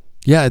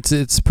 Yeah,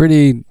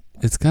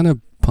 it's kind of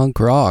punk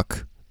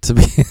rock to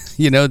be,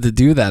 to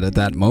do that at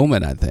that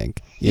moment, I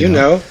think, You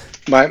know,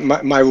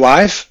 my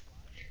wife,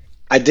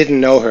 I didn't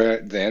know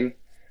her then,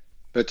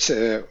 but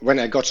when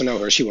I got to know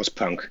her, she was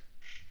punk.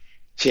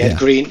 Yeah.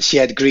 She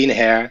had green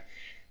hair.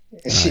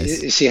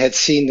 Nice. She had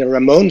seen the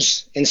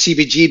Ramones in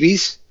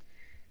CBGB's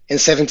in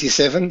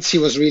 '77. She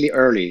was really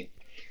early.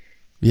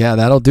 Yeah,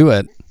 that'll do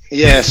it.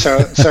 Yeah,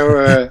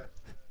 so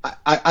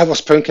I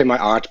was punk in my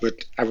art, but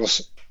I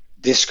was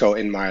disco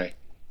in my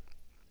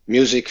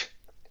music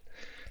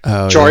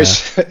Oh, yeah.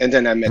 choice, and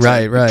then I met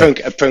Right, right.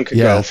 a punk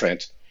Yeah.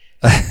 girlfriend.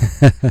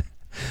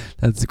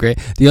 That's great.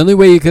 The only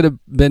way you could have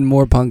been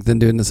more punk than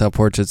doing the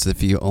self-portraits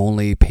if you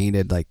only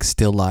painted like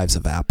still lives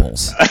of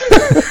apples.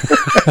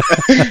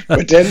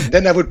 But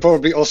then I would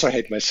probably also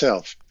hate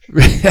myself.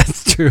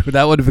 That's true.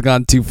 That would have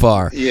gone too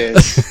far.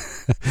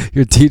 Yes.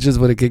 Your teachers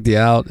would have kicked you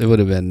out. It would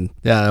have been,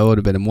 it would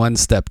have been one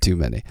step too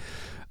many.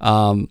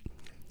 Um,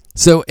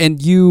 so, and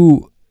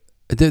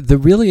the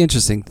really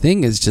interesting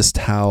thing is just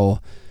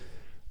how,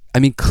 I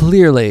mean,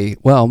 clearly,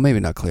 well, maybe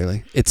not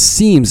clearly, it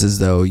seems as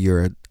though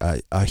you're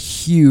a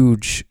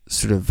huge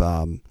sort of,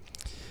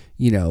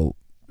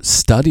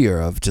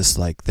 studier of just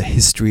like the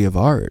history of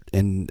art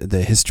and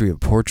the history of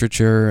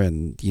portraiture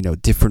and,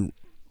 different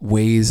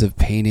ways of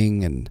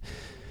painting. And,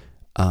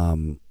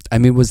 I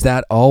mean, was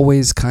that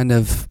always kind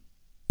of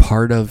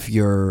part of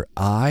your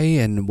eye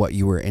and what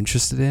you were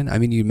interested in? I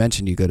mean, you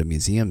mentioned you go to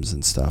museums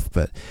and stuff,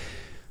 but,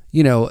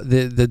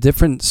 the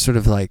different sort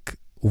of like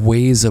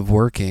ways of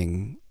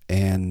working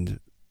and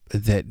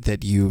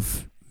that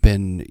you've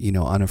been,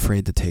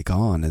 unafraid to take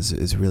on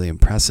is really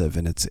impressive.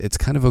 And it's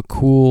kind of a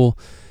cool,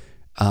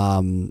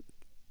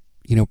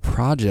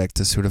 project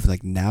to sort of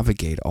like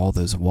navigate all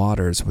those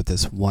waters with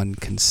this one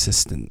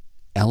consistent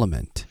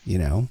element,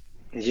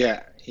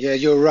 Yeah,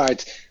 you're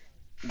right.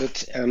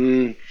 But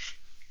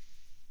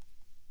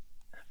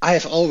I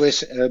have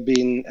always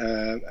been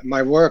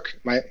my work,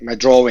 my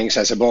drawings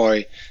as a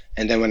boy,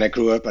 and then when I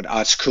grew up at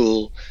art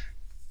school,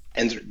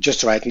 and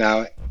just right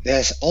now,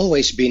 there's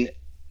always been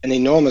an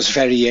enormous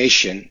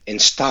variation in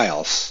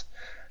styles.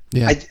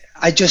 Yeah.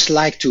 I just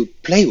like to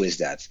play with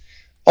that.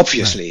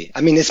 Obviously, right.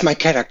 I mean, it's my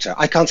character.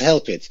 I can't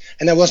help it,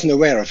 and I wasn't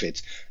aware of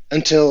it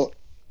until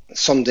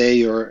someday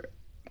your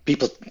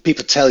people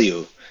tell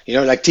you,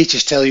 like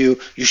teachers tell you,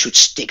 you should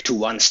stick to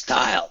one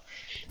style.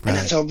 Right. And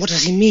I thought, what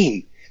does he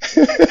mean?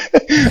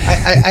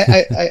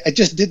 I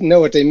just didn't know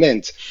what they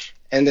meant,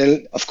 and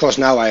then of course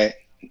now I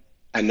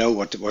know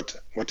what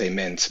they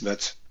meant,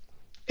 but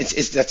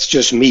that's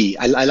just me.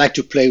 I like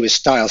to play with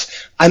styles.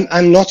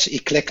 I'm not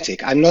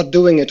eclectic. I'm not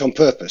doing it on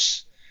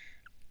purpose.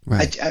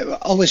 Right. I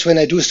always, when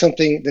I do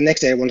something, the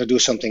next day I want to do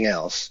something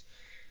else.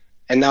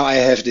 And now I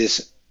have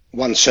this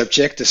one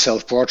subject, the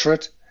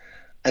self-portrait,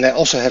 and I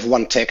also have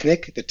one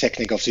technique, the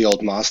technique of the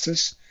old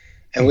masters.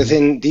 And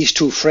within these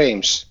two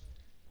frames,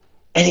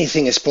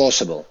 anything is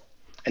possible,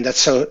 and that's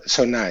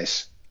so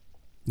nice.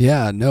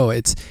 Yeah, no,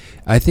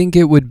 I think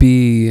it would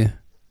be.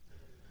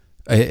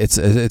 It's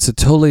a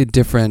totally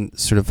different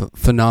sort of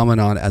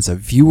phenomenon as a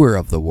viewer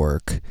of the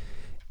work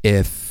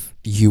if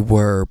you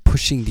were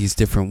pushing these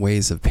different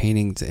ways of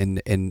painting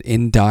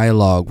in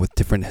dialogue with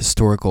different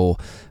historical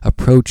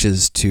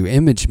approaches to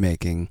image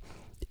making,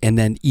 and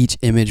then each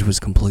image was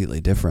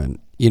completely different.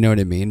 You know what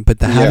I mean?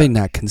 But having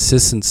that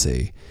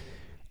consistency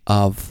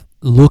of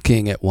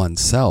looking at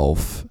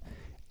oneself,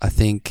 I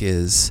think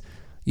is,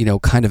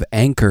 kind of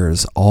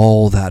anchors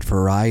all that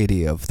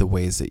variety of the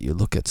ways that you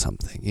look at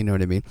something. You know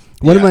what I mean?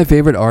 One of my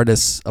favorite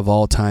artists of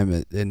all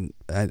time, and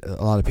a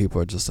lot of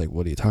people are just like,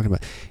 what are you talking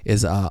about,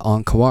 is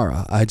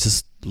Kawara. I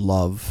just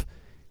love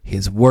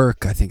his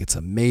work. I think it's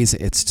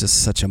amazing. It's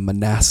just such a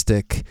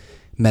monastic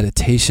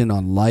meditation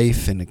on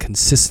life and a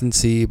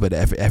consistency, but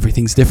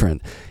everything's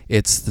different.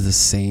 It's the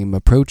same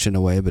approach in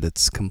a way, but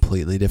it's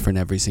completely different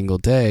every single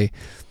day.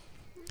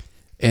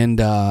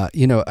 And,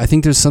 I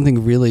think there's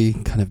something really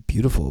kind of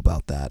beautiful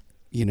about that.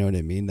 You know what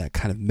I mean? That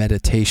kind of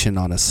meditation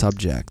on a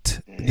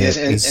subject. Yes,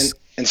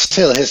 and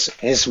still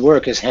his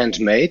work is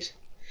handmade.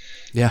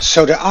 Yeah.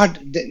 So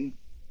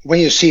when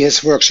you see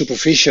his work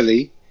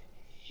superficially,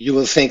 you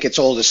will think it's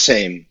all the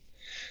same.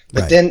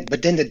 But then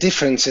the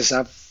differences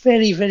are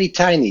very, very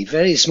tiny,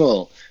 very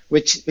small,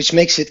 which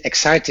makes it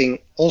exciting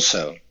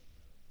also.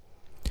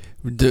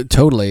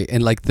 Totally.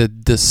 And like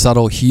the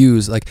subtle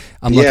hues, like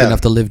I'm lucky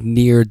enough to live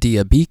near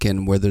Dia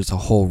Beacon where there's a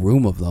whole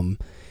room of them,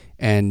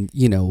 and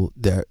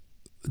the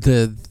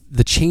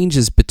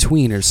changes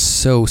between are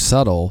so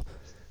subtle,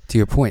 to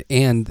your point,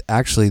 and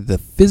actually the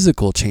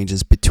physical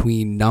changes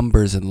between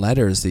numbers and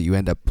letters that you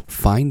end up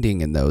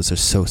finding in those are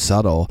so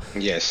subtle.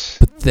 Yes.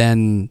 But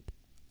then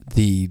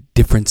the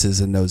differences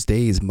in those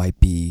days might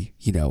be,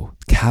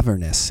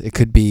 cavernous. It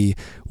could be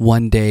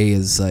one day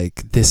is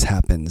like this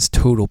happens,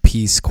 total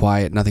peace,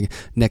 quiet, nothing.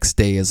 Next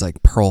day is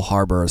like Pearl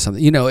Harbor or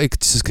something. It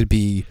just could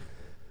be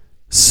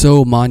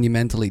so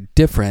monumentally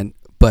different,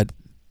 but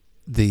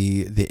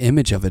the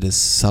image of it is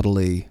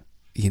subtly,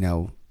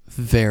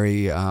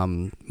 very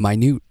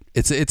minute.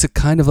 It's a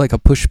kind of like a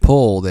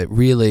push-pull that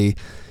really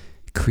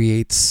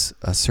creates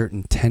a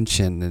certain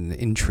tension and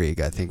intrigue.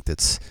 I think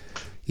that's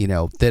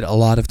that a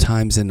lot of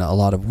times in a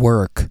lot of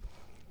work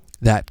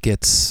that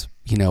gets,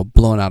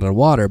 blown out of the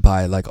water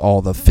by like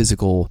all the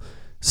physical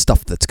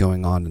stuff that's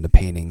going on in the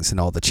paintings and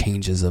all the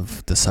changes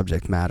of the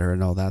subject matter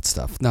and all that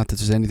stuff. Not that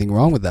there's anything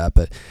wrong with that,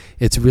 but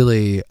it's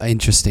really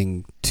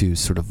interesting to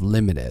sort of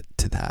limit it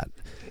to that.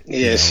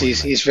 Yes,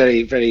 he's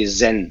very, very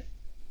zen.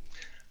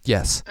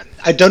 Yes.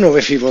 I don't know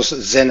if he was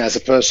zen as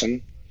a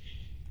person,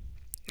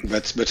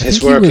 but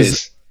his work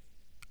is.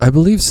 I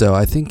believe so.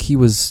 I think he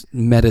was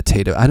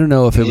meditative. I don't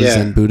know if it was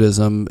in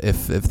Buddhism,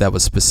 if that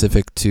was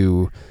specific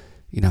to,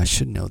 I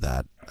should know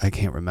that. I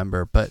can't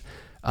remember. But,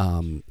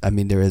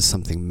 there is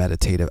something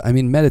meditative.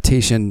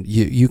 Meditation,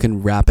 you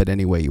can wrap it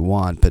any way you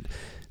want, but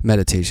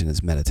meditation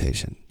is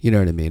meditation. You know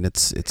what I mean?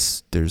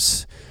 It's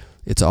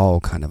all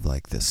kind of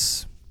like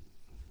this.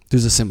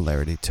 There's a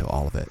similarity to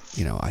all of it,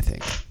 I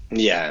think.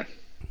 Yeah.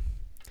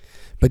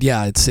 But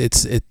yeah, it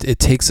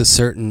takes a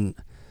certain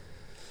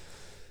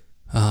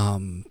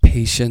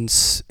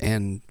patience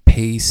and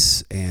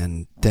pace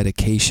and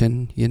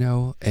dedication,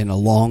 and a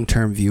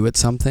long-term view at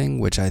something,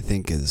 which I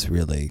think is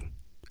really,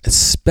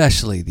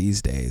 especially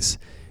these days,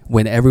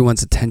 when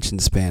everyone's attention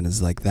span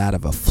is like that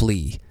of a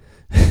flea.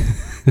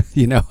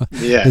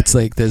 It's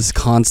like there's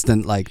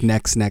constant like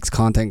next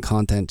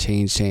content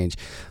change,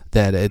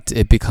 that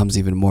it becomes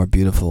even more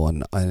beautiful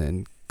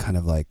and kind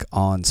of like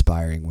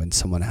awe-inspiring when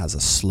someone has a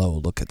slow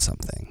look at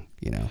something.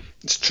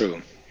 It's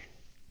true.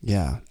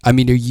 Yeah. Are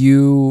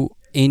you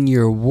in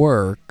your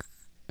work,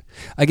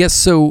 I guess,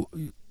 so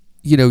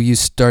you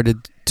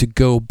started to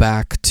go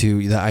back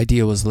to, the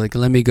idea was like,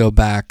 let me go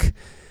back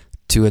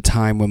to a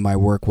time when my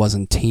work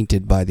wasn't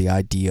tainted by the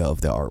idea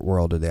of the art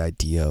world or the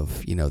idea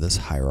of, this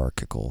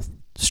hierarchical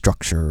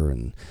structure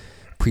and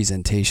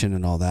presentation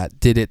and all that.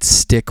 Did it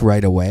stick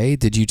right away?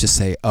 Did you just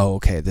say, oh,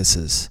 okay, this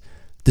is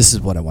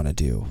what I want to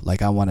do.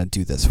 Like, I want to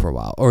do this for a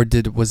while. Or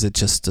was it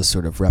just a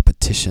sort of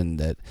repetition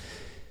that,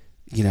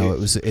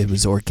 it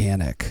was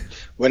organic?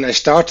 When I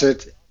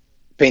started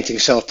painting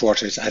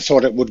self-portraits, I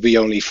thought it would be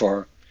only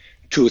for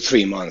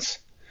 2-3 months.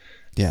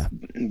 Yeah.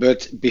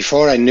 But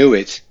before I knew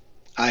it,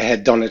 I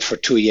had done it for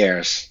 2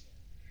 years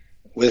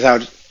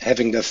without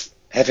having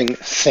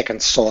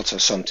second thoughts or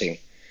something.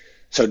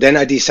 So then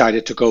I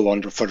decided to go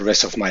on for the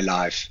rest of my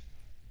life.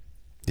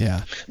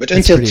 Yeah. But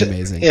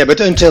amazing. Yeah, but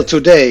until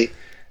today,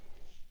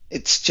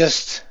 it's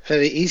just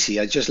very easy.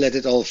 I just let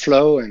it all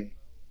flow, and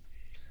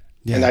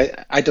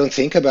I don't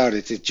think about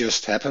it. It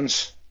just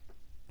happens.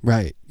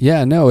 Right.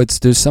 Yeah, no,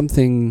 there's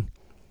something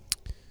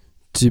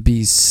to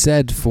be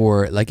said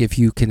for, like, if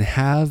you can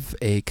have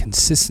a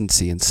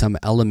consistency in some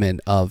element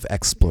of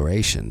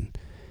exploration,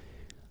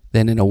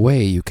 then in a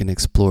way you can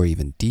explore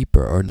even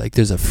deeper, or like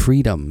there's a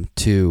freedom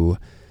to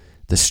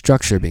the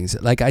structure being,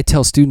 like I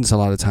tell students a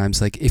lot of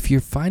times, like if you're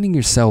finding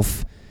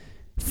yourself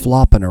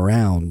flopping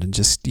around and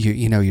just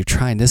you're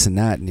trying this and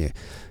that,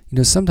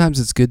 and sometimes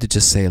it's good to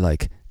just say,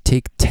 like,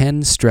 take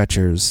 10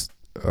 stretchers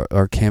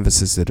or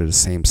canvases that are the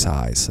same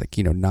size, like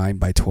 9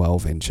 by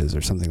 12 inches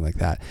or something like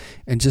that,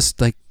 and just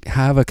like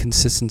have a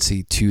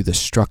consistency to the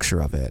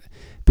structure of it,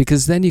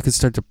 because then you can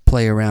start to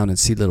play around and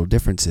see little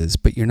differences,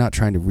 but you're not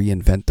trying to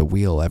reinvent the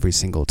wheel every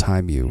single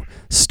time you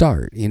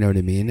start. You know what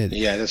I mean?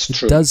 Yeah, that's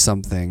true. It does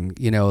something,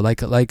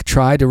 like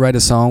try to write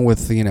a song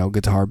with,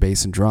 guitar,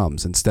 bass, and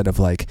drums, instead of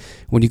like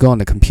when you go on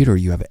the computer,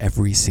 you have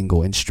every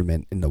single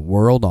instrument in the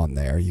world on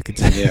there. You could,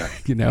 you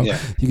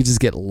could just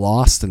get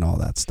lost in all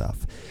that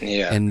stuff.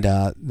 Yeah. And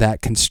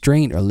that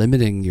constraint or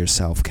limiting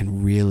yourself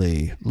can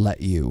really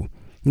let you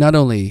not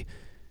only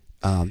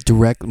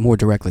more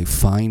directly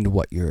find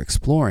what you're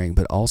exploring,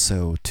 but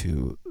also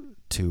to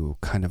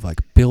kind of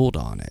like build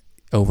on it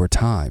over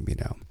time,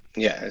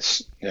 Yeah.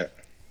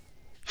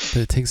 But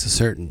it takes a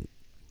certain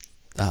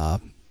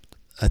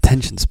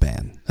attention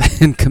span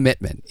and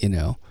commitment,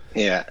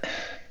 Yeah.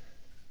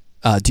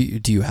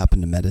 Do you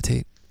happen to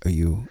meditate? Are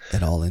you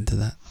at all into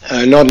that?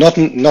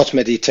 Not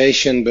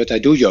meditation, but I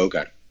do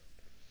yoga.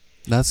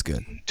 That's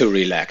good. To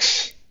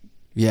relax.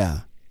 Yeah.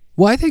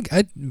 Well, I think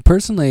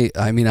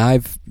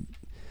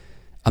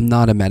I'm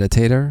not a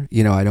meditator.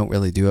 I don't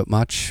really do it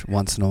much,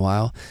 once in a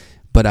while.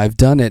 But I've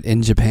done it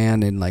in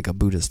Japan in like a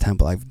Buddhist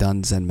temple. I've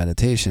done Zen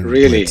meditation.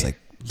 Really? It's like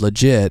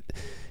legit.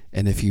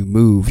 And if you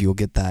move, you'll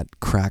get that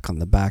crack on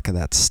the back of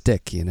that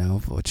stick,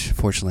 which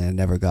fortunately I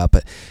never got.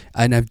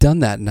 And I've done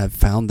that, and I've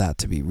found that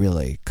to be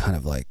really kind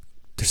of like,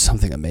 there's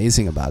something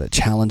amazing about it,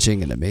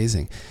 challenging and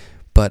amazing.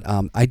 But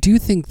I do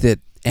think that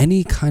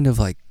any kind of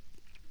like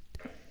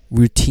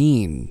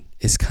routine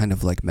is kind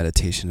of like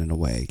meditation in a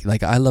way.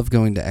 Like I love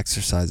going to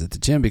exercise at the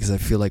gym because I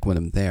feel like when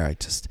I'm there, I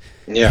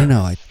don't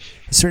know,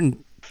 a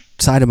certain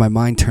side of my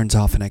mind turns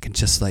off and I can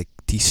just like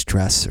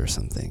de-stress or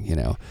something,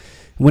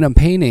 When I'm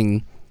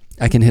painting,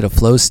 I can hit a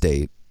flow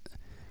state,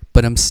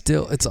 but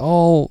it's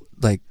all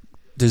like,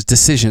 there's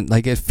decision,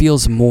 like it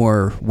feels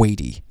more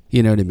weighty,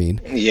 you know what I mean?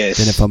 Yes.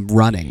 Than if I'm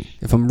running.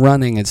 If I'm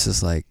running, it's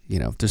just like,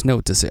 there's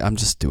no decision, I'm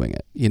just doing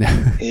it,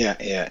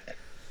 Yeah.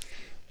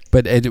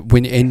 But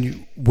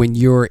when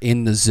you're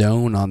in the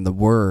zone on the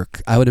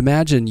work, I would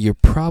imagine you're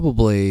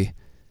probably,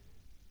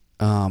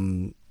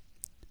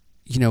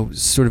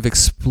 sort of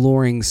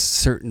exploring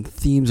certain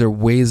themes or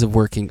ways of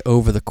working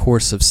over the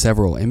course of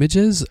several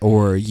images,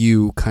 or are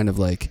you kind of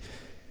like,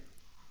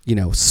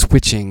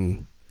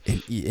 switching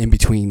in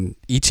between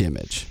each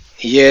image?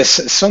 Yes,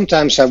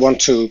 sometimes I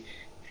want to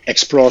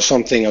explore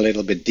something a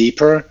little bit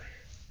deeper,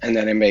 and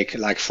then I make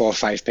like 4 or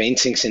 5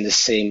 paintings in the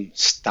same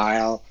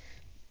style.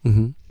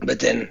 Mm-hmm.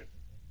 But then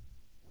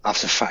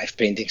after 5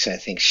 paintings, I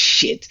think,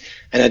 shit,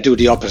 and I do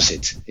the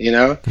opposite,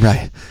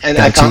 Right. And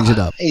I can't change it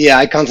up. Yeah,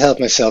 I can't help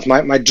myself.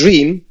 My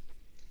dream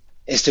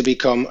is to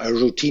become a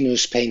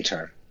routinous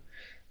painter.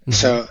 Mm-hmm.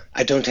 So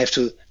I don't have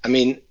to,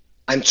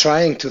 I'm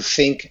trying to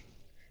think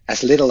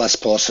as little as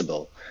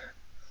possible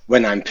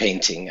when I'm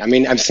painting.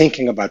 I'm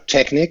thinking about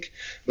technique,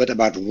 but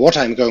about what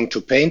I'm going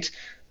to paint,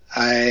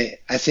 I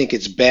think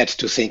it's bad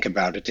to think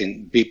about it.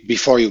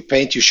 Before you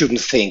paint, you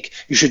shouldn't think.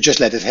 You should just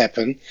let it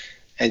happen,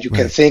 and you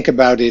can think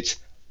about it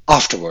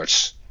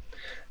afterwards.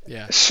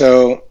 Yeah.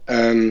 So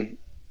then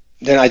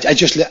I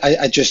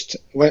just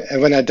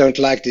when I don't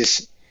like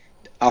this,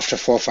 after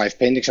 4 or 5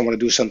 paintings, I want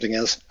to do something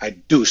else. I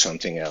do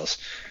something else,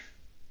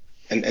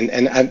 and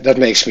that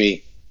makes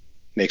me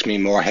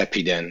more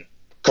happy than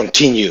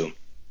continue.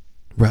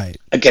 Right.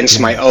 Against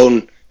my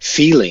own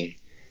feeling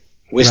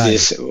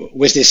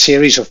with this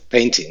series of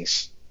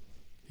paintings.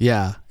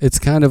 Yeah, it's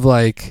kind of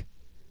like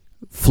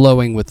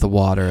flowing with the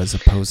water as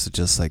opposed to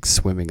just like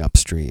swimming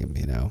upstream,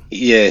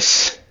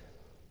 Yes.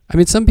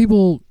 Some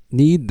people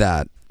need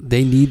that.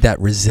 They need that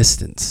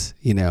resistance,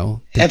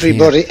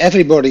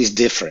 Everybody's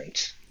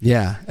different.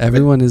 Yeah,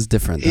 everyone is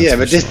different. Yeah,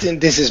 but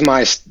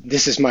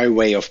this is my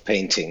way of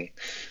painting,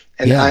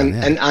 and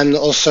I'm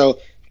also,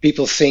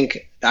 people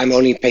think I'm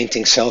only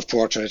painting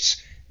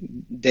self-portraits.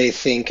 They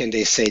think and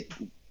they say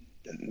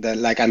that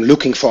like I'm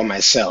looking for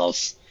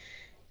myself.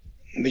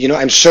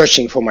 I'm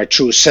searching for my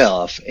true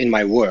self in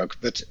my work,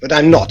 but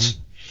I'm not. Mm-hmm.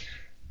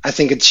 I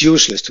think it's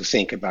useless to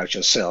think about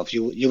yourself.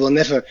 You will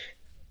never.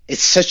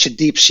 It's such a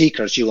deep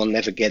secret. You will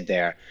never get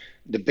there.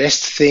 The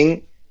best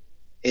thing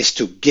is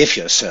to give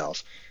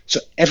yourself. So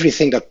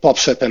everything that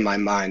pops up in my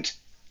mind,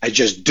 I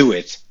just do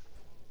it.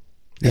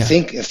 Yeah.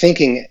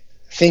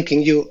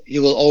 Thinking, you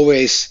will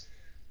always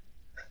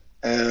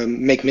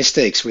make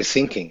mistakes with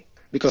thinking,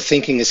 because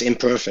thinking is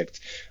imperfect,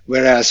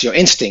 whereas your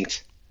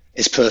instinct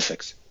is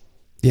perfect.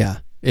 Yeah,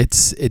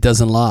 it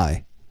doesn't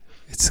lie.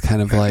 It's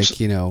kind of like,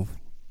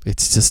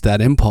 it's just that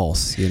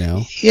impulse,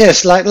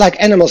 Yes,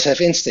 like animals have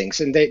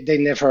instincts, and they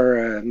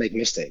never make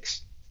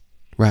mistakes.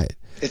 Right.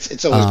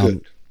 It's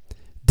always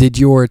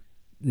good.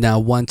 Now,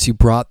 once you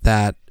brought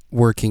that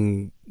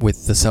working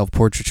with the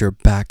self-portraiture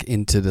back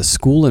into the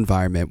school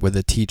environment, were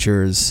the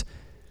teachers,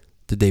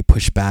 did they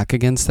push back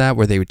against that?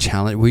 Were they would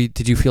challenge?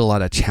 Did you feel a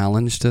lot of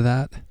challenge to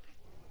that?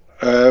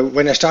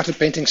 When I started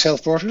painting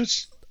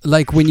self-portraits?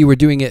 Like when you were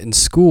doing it in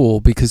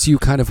school, because you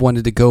kind of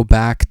wanted to go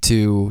back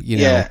to,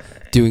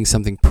 doing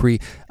something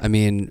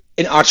in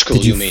art school,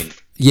 you mean?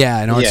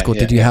 Yeah, in art school.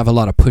 Did you have a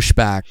lot of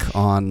pushback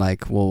on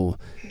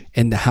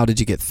and how did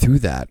you get through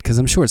that? Because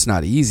I'm sure it's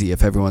not easy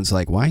if everyone's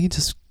like, why are you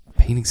just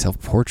painting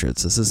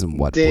self-portraits? This isn't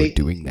what we're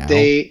doing now.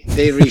 They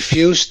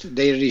refused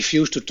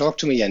to talk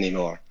to me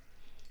anymore.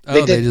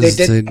 Oh,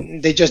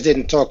 they just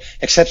didn't talk,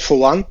 except for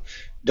one,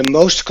 the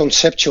most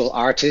conceptual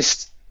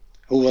artist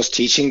who was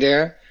teaching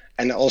there,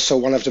 and also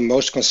one of the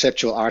most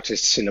conceptual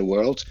artists in the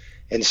world,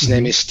 and his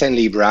name is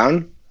Stanley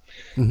Brown.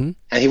 Mm-hmm.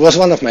 And he was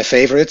one of my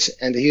favorites,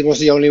 and he was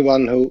the only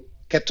one who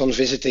kept on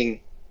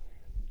visiting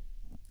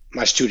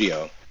my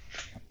studio.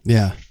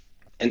 Yeah.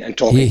 And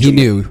talking he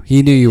knew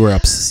you were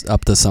up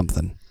to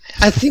something.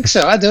 I think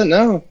so. I don't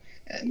know.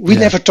 We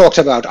never talked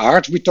about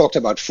art. We talked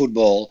about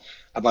football,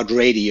 about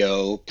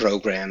radio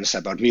programs,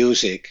 about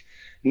music.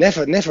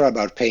 Never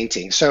about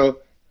painting. So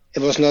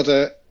it was not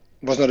a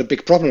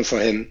big problem for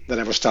him that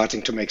I was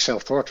starting to make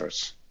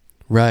self-portraits.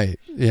 Right.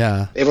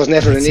 Yeah. It was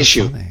never an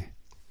issue. Funny.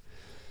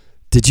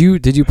 Did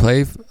you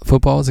play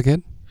football as a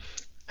kid?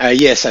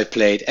 Yes, I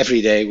played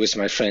every day with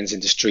my friends in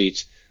the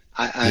street.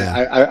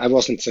 I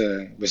wasn't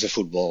with a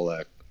football,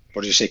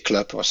 what do you say,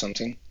 club or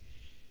something?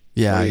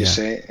 Yeah, what do you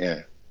say?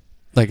 Yeah.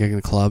 Like in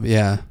a club,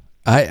 yeah.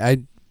 I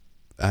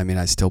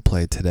still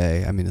play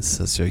today. It's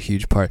such a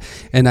huge part.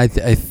 And I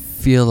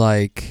feel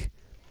like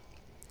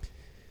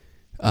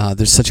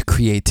there's such a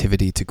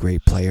creativity to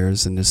great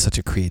players, and there's such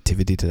a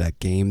creativity to that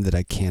game that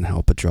I can't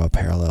help but draw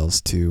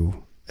parallels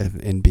to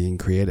in being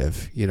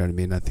creative. You know what I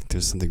mean? I think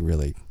there's something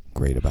really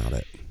great about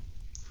it.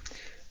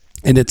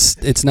 And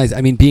it's nice.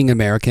 Being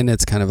American,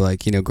 it's kind of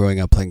like, growing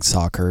up playing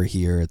soccer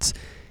here, it's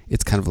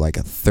kind of like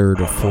a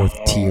third or fourth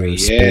tier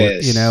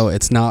sport.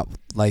 It's not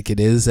like it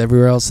is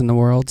everywhere else in the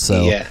world.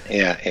 So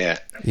yeah.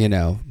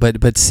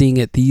 But seeing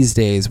it these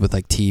days with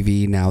like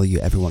TV, now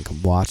everyone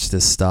can watch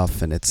this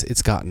stuff, and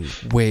it's gotten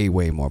way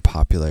more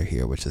popular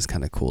here, which is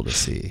kind of cool to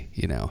see.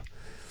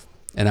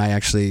 And I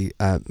actually,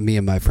 me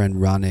and my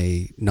friend run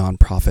a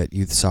nonprofit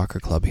youth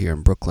soccer club here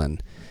in Brooklyn.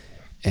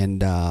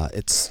 And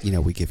it's,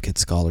 we give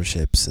kids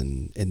scholarships,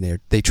 and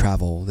they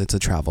travel. It's a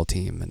travel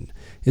team, and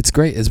it's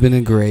great. It's been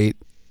a great,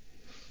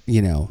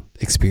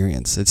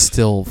 experience. It's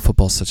still,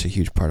 football's such a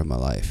huge part of my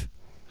life.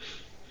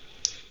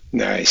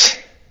 Nice.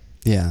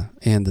 Yeah,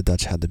 and the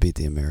Dutch had to beat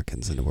the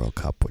Americans in the World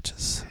Cup, which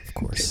is, of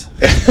course.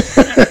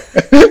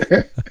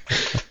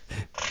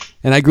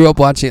 And I grew up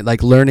watching,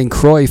 learning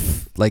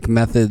Cruyff,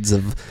 methods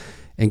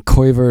and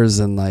Koivers,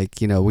 and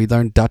we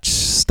learned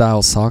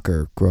Dutch-style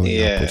soccer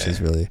growing up, which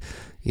is really...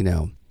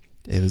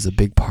 it was a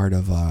big part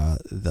of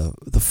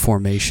the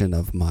formation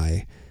of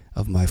my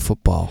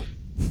football.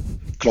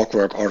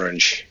 Clockwork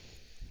Orange.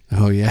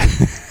 Oh yeah.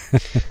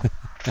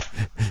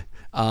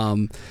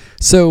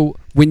 So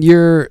when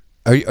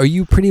are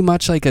you pretty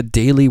much like a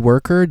daily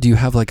worker? Do you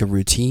have like a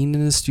routine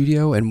in the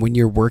studio? And when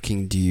you're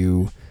working, do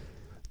you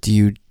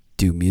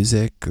do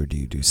music, or do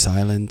you do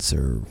silence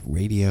or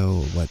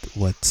radio?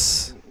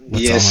 What's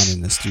on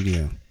in the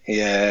studio?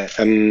 Yeah.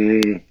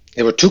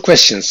 There were two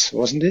questions,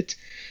 wasn't it?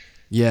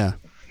 Yeah.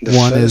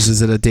 One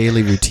is it a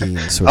daily routine?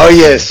 Yes.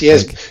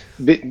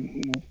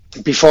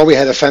 Before we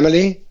had a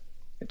family,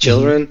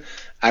 children, mm-hmm.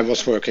 I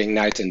was working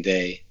night and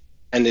day,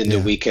 and in the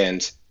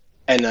weekend,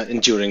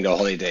 and during the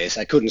holidays,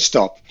 I couldn't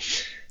stop.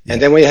 Yeah.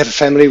 And then when you have a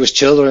family with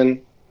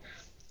children,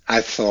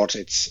 I thought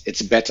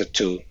it's better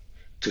to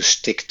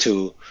stick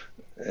to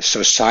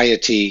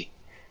society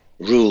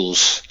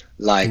rules,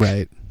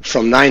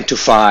 from 9 to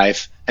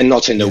 5, and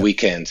not in the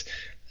weekend.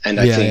 And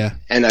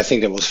I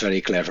think that was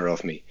very clever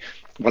of me.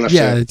 One of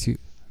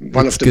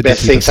the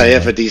best things I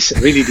ever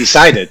really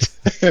decided.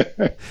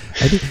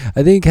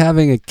 I think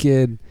having a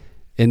kid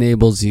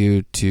enables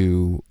you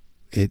to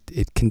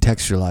it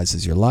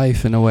contextualizes your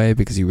life in a way,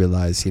 because you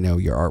realize,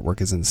 your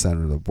artwork isn't the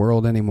center of the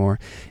world anymore.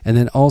 And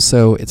then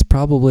also it's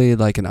probably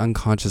like an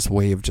unconscious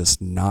way of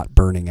just not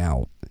burning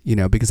out,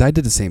 because I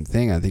did the same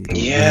thing. I think when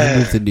I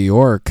moved to New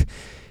York,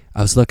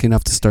 I was lucky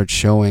enough to start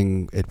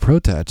showing at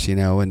ProTouch,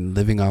 and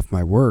living off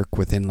my work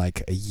within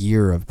like a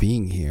year of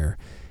being here.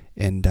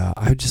 And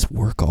I would just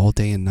work all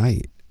day and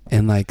night.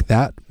 And like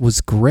that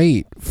was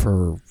great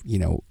for,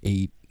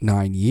 8-9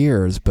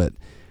 years, but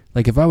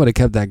like if I would have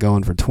kept that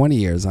going for 20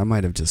 years, I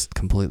might have just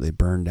completely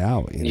burned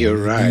out. You're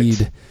right. You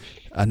need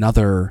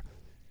another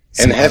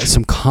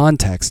some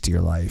context to your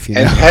life.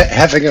 And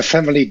having a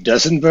family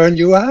doesn't burn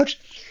you out?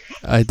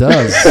 It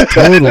does,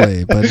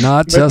 totally, but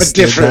not just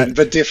different.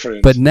 But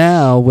different. But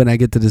now when I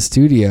get to the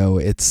studio,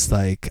 it's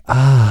like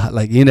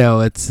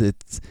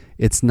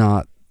it's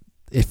not.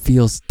 It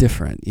feels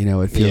different.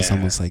 It feels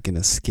almost like an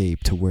escape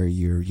to where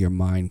your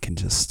mind can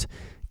just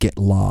get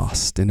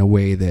lost in a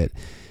way that.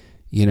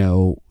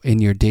 In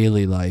your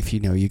daily life,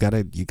 you got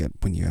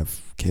when you have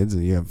kids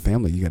and you have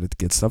family, you got to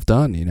get stuff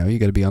done. You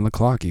got to be on the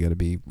clock. You got to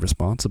be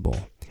responsible,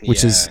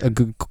 which is a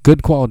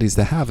good qualities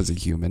to have as a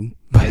human.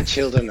 And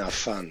children are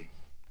fun.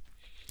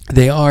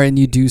 They are, and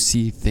you do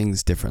see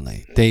things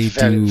differently. They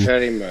do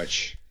very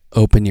much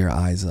open your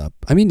eyes up.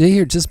 I mean,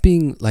 here just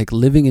being like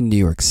living in New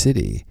York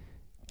City.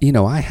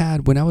 I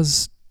had when I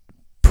was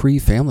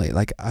pre-family,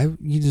 like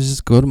you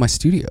just go to my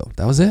studio.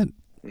 That was it.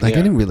 Like I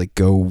didn't really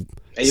go.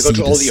 And you go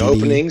to all the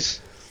openings?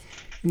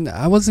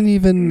 I wasn't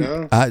even...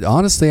 No.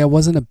 Honestly, I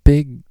wasn't a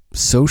big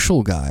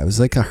social guy. I was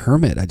like a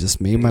hermit. I just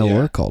made my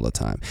work all the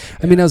time.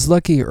 I mean, I was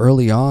lucky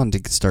early on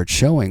to start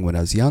showing when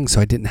I was young,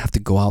 so I didn't have to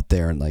go out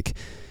there and like,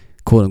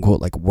 quote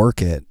unquote, like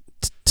work it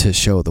to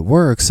show the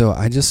work. So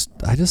I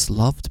just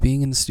loved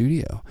being in the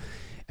studio.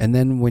 And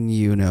then when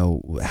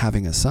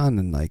having a son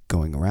and like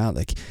going around,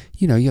 like,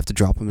 you have to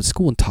drop him at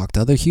school and talk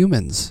to other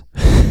humans.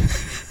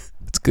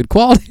 It's good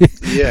quality.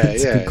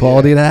 It's good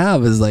quality to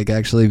have, is like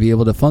actually be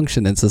able to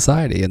function in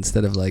society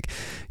instead of like,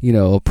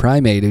 a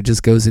primate who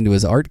just goes into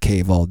his art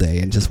cave all day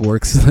and just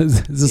works,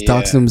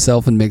 talks to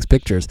himself and makes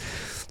pictures.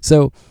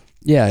 So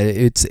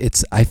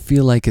it's I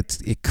feel like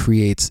it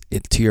creates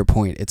it. To your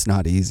point, it's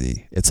not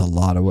easy. It's a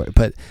lot of work,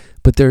 but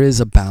there is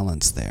a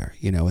balance there.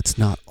 It's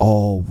not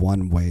all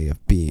one way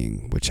of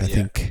being, which I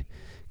think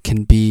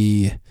can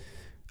be.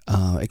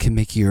 It can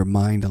make your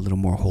mind a little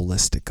more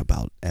holistic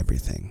about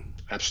everything.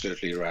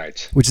 Absolutely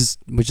right. Which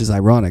is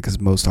ironic, because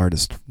most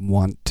artists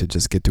want to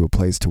just get to a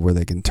place to where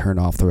they can turn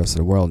off the rest of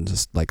the world and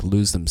just like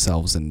lose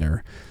themselves in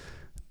their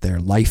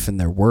life and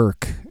their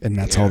work, and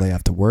that's all they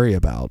have to worry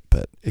about.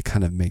 But it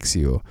kind of makes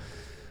you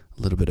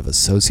a little bit of a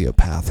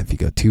sociopath if you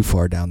go too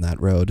far down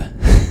that road.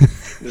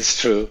 That's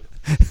true.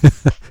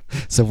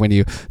 So when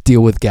you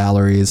deal with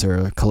galleries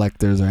or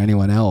collectors or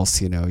anyone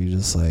else, you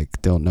just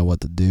like don't know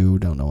what to do,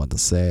 don't know what to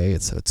say.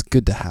 So it's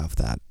good to have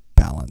that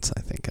balance,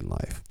 I think, in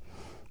life.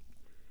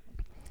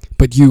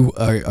 But you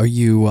are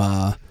you?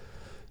 I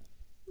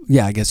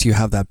guess you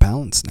have that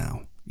balance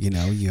now.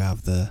 You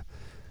have the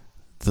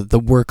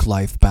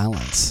work-life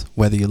balance,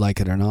 whether you like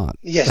it or not.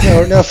 Yes,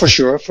 no, for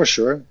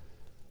sure,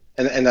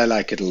 and I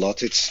like it a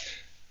lot.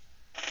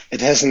 It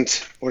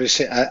hasn't. What do you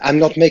say? I'm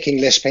not making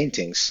less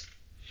paintings.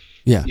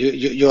 Yeah.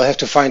 You'll have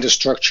to find a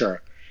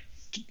structure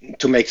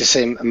to make the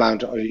same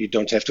amount, or you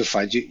don't have to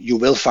find. You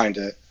will find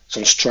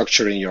some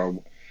structure in your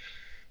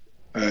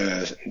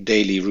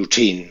daily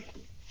routine.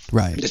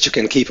 Right. That you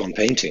can keep on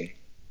painting.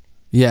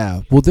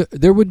 Yeah. Well,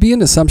 there would be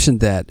an assumption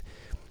that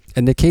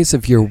in the case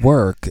of your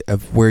work,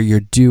 of where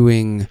you're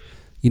doing,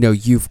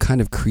 you've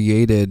kind of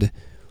created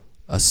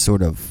a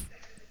sort of,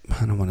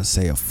 I don't want to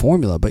say a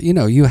formula, but,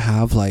 you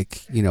have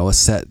like, a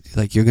set,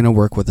 like you're going to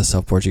work with a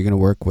self-portrait, you're going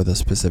to work with a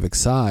specific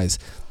size.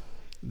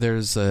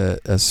 There's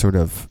a sort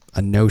of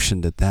a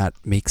notion that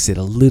makes it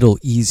a little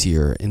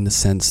easier in the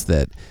sense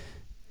that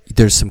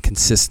there's some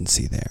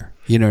consistency there.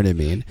 You know what I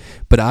mean?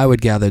 But I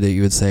would gather that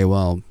you would say,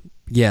 well,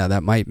 yeah,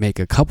 that might make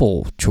a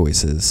couple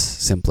choices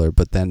simpler,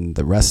 but then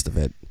the rest of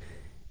it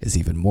is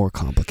even more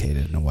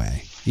complicated in a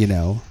way,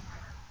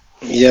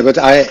 Yeah, but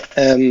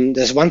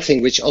there's one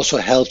thing which also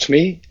helped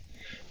me.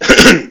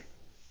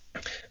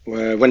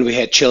 When we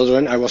had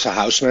children, I was a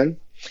houseman.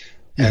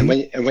 And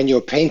when you're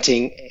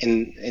painting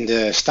in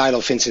the style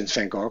of Vincent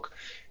van Gogh,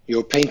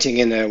 you're painting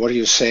in a, what do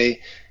you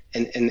say,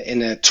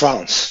 in a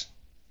trance.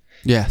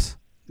 Yes.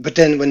 But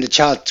then when the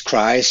child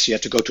cries, you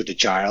have to go to the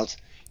child.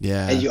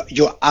 Yeah. And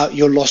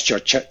you lost your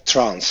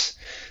trance.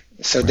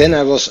 So then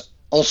I was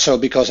also,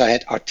 because I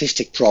had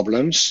artistic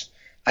problems,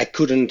 I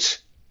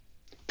couldn't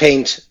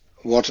paint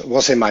what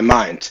was in my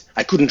mind.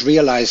 I couldn't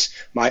realize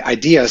my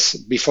ideas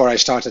before I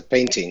started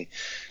painting.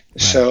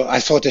 Right. So I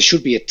thought there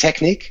should be a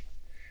technique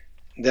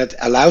that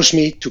allows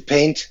me to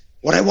paint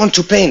what I want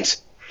to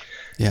paint.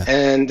 Yeah.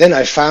 And then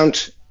I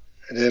found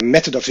the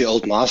method of the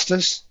old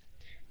masters,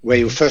 where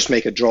you first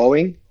make a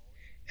drawing,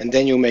 and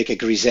then you make a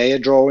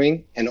grisaille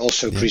drawing, and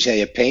also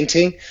grisaille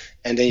painting,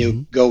 and then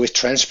you go with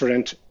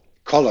transparent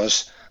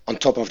colors on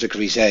top of the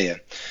grisaille.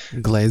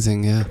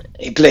 Glazing, yeah.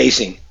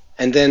 Glazing.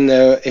 And then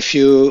if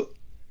you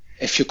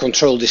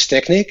control this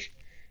technique,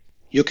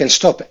 you can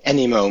stop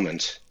any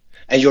moment,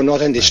 and you're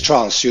not in this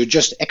trance. You're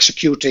just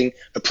executing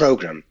a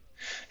program,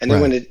 and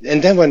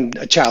then when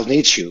a child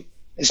needs you,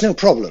 it's no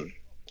problem.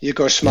 You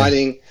go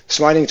smiling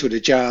to the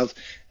child,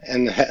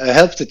 and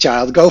help the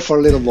child go for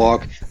a little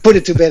walk, put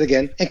it to bed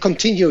again, and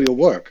continue your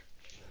work.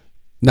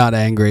 Not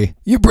angry.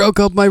 You broke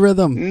up my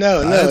rhythm.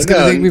 No, it's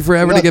going to take me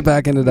forever to get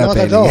back into that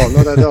painting.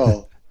 Not at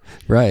all.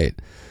 Right.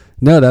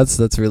 No,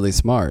 that's really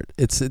smart.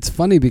 It's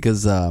funny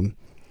because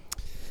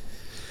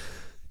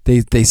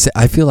they say,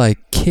 I feel like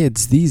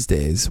kids these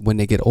days, when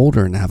they get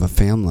older and have a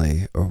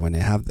family, or when they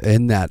have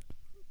in that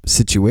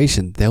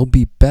situation, they'll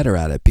be better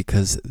at it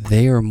because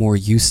they are more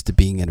used to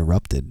being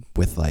interrupted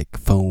with like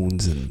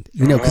phones, and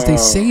because they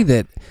say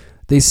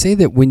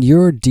that when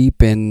you're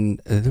deep in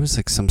there was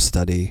like some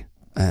study,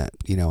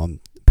 I'm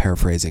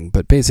paraphrasing,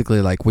 but basically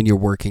like when you're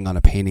working on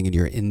a painting and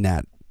you're in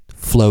that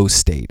flow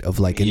state of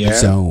like in the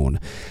zone,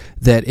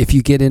 that if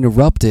you get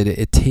interrupted,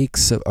 it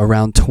takes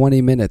around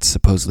 20 minutes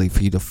supposedly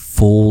for you to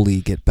fully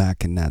get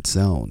back in that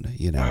zone,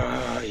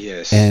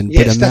 Yes.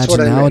 But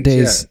imagine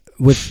nowadays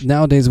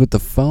with the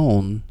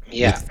phone,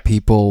 with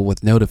people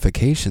with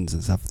notifications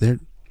and stuff,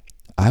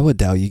 I would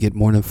doubt you get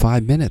more than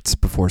 5 minutes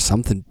before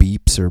something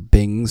beeps or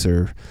bings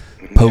or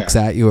pokes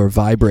at you or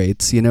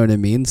vibrates, you know what I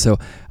mean? So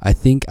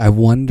I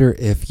wonder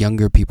if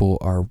younger people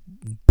are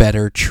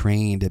better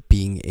trained at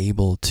being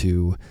able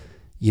to,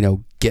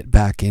 get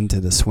back into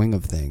the swing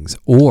of things,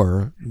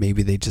 or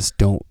maybe they just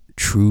don't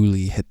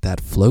truly hit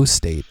that flow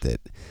state that,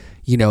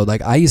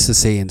 like I used to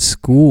say in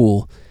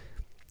school,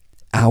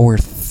 hour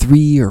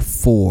 3 or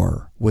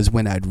 4 was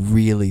when I'd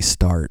really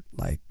start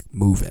like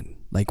moving,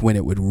 like when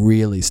it would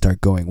really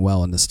start going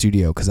well in the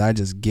studio, because I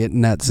just get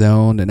in that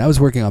zone, and I was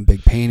working on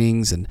big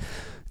paintings and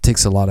it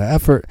takes a lot of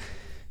effort.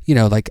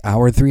 Like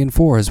hour 3 and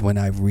 4 is when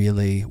I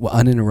really,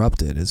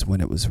 uninterrupted is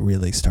when it was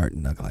really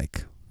starting to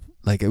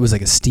like it was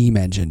like a steam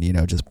engine,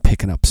 just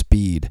picking up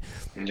speed.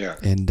 Yeah.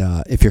 And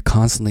if you're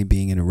constantly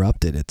being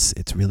interrupted,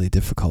 it's really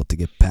difficult to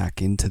get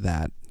back into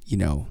that,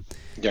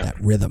 that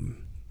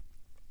rhythm.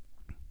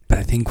 But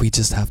I think we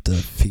just have to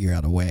figure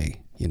out a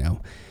way,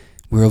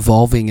 We're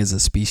evolving as a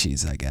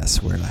species, I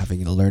guess. We're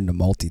having to learn to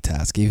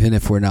multitask, even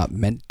if we're not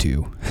meant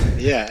to.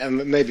 Yeah,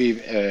 and maybe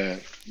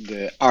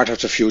the art of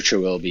the future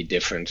will be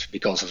different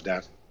because of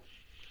that.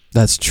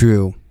 That's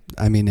true.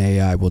 I mean,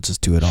 AI will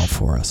just do it all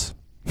for us.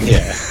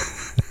 Yeah,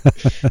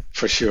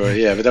 for sure.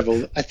 Yeah, but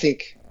I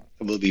think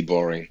it will be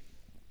boring.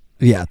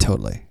 Yeah,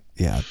 totally.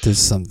 Yeah, there's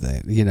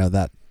something,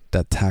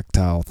 that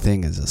tactile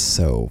thing is just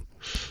so...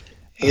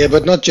 Yeah,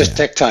 but not just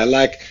tactile.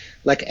 Like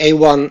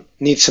A1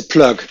 needs a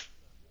plug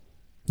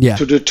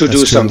to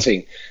do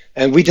something,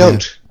 and we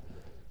don't.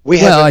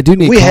 Yeah.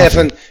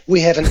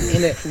 We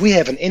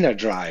have an inner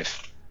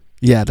drive.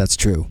 Yeah, that's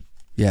true.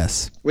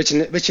 Yes. Which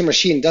a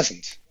machine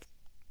doesn't.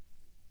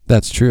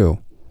 That's true.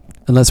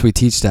 Unless we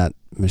teach that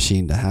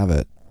machine to have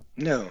it.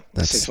 No,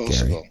 that's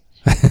impossible.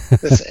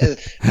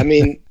 I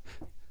mean,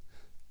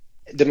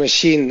 the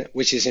machine,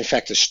 which is in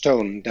fact a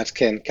stone that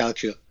can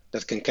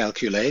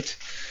calculate.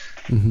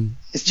 Mm-hmm.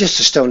 It's just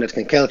a stone that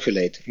can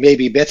calculate.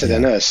 Maybe better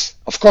than us.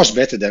 Of course,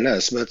 better than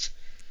us, but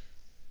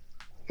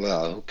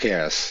well, who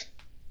cares?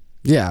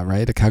 Yeah,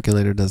 right. A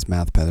calculator does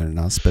math better than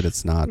us, but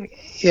it's not.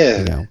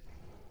 Yeah.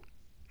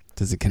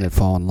 Can it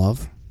fall in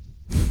love?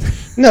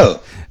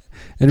 No.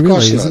 And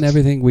really, isn't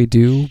everything we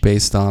do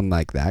based on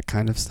like that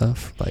kind of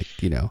stuff? Like,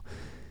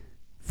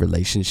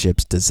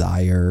 relationships,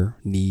 desire,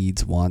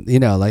 needs, want,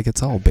 like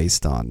it's all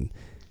based on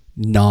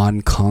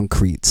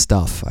non-concrete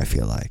stuff. I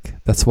feel like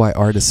that's why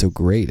art is so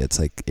great. It's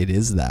like it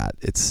is that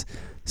it's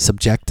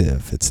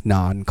subjective, it's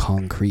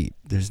non-concrete,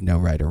 there's no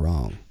right or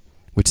wrong,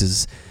 which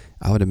is,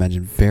 I would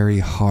imagine, very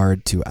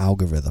hard to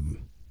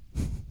algorithm.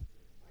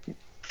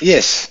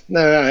 Yes, no,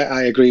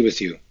 I agree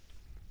with you.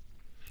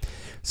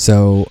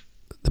 So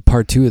the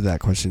part 2 of that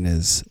question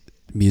is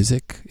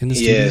music in the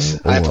studio? Yes,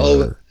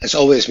 it's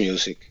always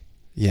music.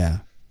 Yeah.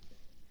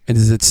 And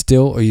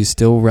are you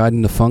still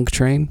riding the funk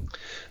train?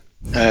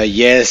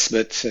 Yes,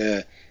 but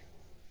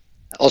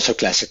also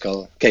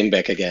classical came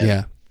back again.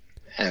 Yeah.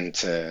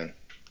 And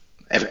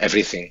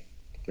everything.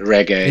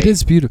 Reggae. It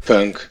is beautiful.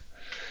 Punk.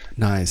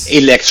 Nice.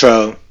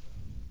 Electro.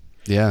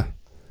 Yeah.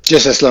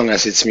 Just as long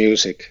as it's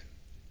music.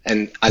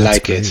 And I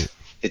like great.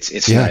 it.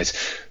 It's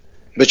nice.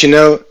 But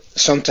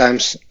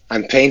sometimes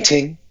I'm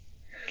painting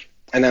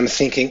and I'm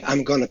thinking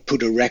I'm going to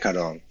put a record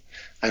on.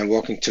 I'm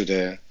walking to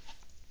the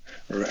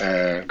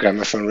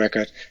gramophone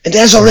record, and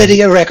there's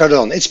already a record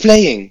on. It's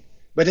playing.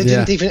 But I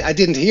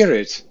didn't hear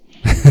it.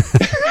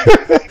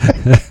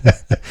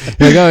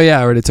 You're like, oh yeah,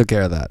 I already took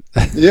care of that.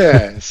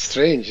 Yeah,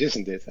 strange,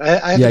 isn't it?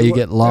 You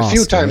get lost a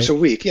few times a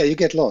week. Yeah, you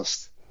get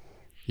lost.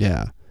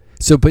 Yeah.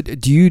 So, but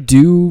do you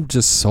do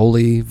just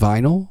solely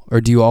vinyl, or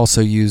do you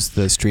also use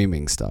the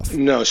streaming stuff?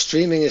 No,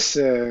 streaming is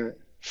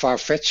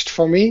far-fetched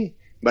for me,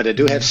 but I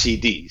do have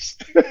CDs.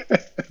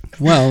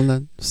 Well,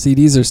 the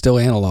CDs are still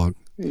analog.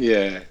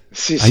 Yeah,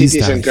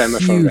 CDs and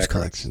gramophone huge records.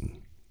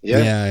 Collection.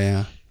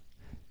 Yeah.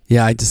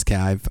 Yeah, I just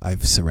can't.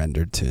 I've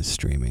surrendered to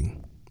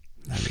streaming.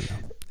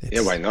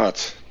 Why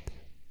not?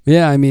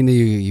 Yeah, I mean,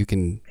 you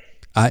can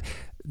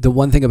The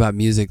one thing about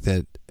music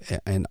that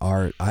and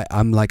art,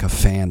 I'm like a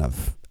fan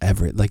of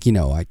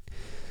I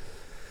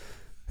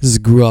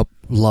just grew up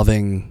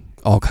loving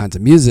all kinds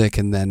of music,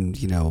 and then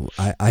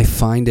I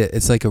find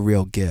it's like a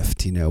real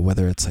gift,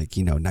 whether it's like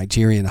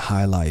Nigerian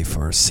high life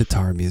or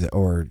sitar music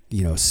or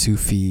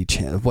Sufi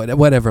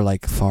whatever,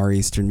 like Far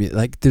Eastern music.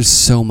 Like there's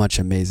so much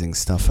amazing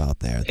stuff out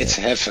there. It's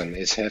heaven.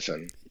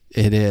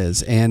 It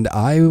is. And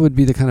I would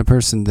be the kind of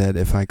person that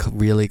if I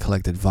really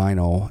collected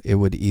vinyl, it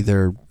would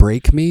either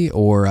break me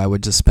or I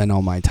would just spend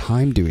all my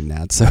time doing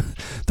that. So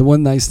the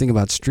one nice thing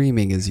about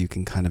streaming is you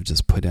can kind of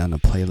just put on a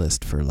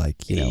playlist for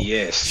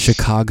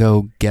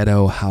Chicago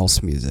ghetto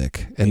house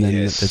music, and then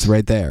it's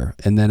right there.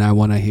 And then I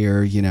want to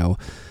hear,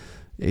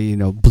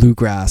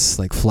 bluegrass,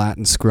 like Flat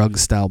and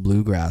Scruggs style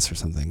bluegrass or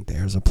something.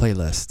 There's a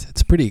playlist.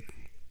 It's pretty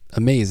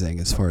amazing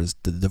as far as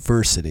the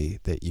diversity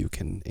that you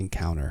can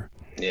encounter.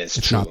 Yeah,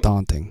 it's true. Not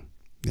daunting.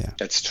 Yeah,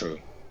 that's true.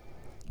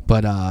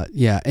 But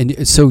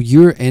and so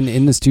you're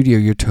in the studio.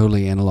 You're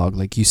totally analog.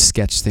 Like you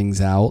sketch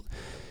things out,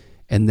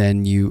 and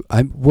then you're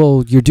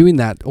doing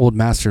that old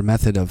master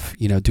method of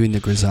doing the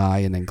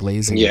grisaille and then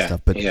glazing and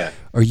stuff. But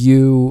are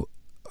you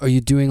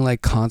doing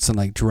like constant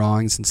like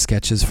drawings and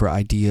sketches for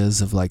ideas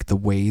of like the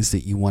ways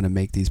that you want to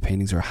make these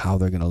paintings or how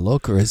they're going to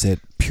look, or is it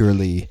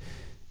purely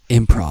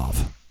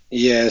improv?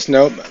 Yes,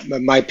 no,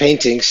 my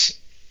paintings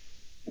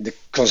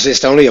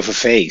consist only of a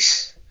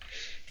face.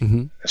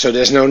 Mm-hmm. So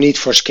there's no need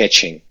for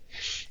sketching.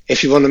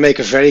 If you want to make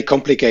a very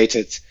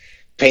complicated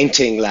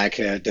painting like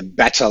the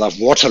Battle of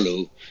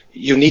Waterloo,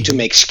 you need to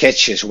make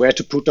sketches, where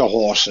to put the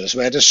horses,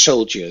 where the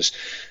soldiers,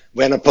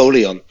 where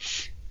Napoleon.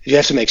 You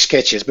have to make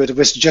sketches, but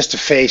with just a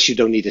face you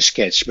don't need a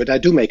sketch. But I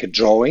do make a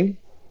drawing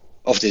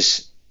of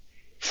this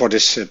for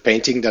this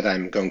painting that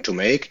I'm going to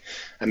make.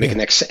 I make an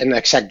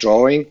exact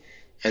drawing,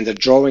 and the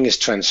drawing is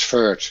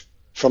transferred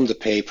from the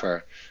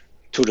paper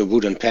to the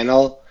wooden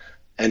panel,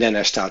 and then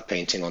I start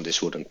painting on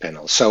this wooden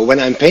panel. So when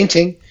I'm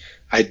painting,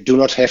 I do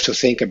not have to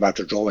think about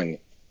the drawing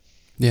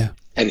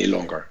any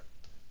longer.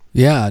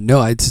 Yeah,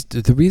 no, it's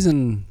the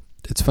reason.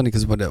 It's funny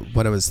because what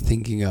I was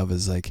thinking of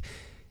is like,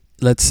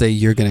 let's say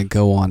you're going to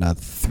go on a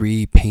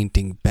 3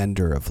 painting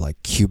bender of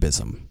like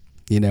cubism.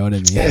 You know what I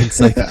mean?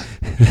 It's like,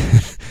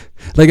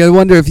 like I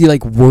wonder if you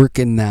like work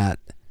in that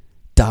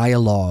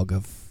dialogue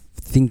of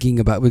thinking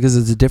about, because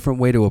it's a different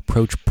way to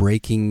approach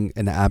breaking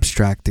and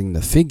abstracting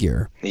the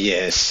figure.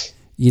 Yes.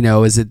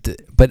 Is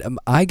it? But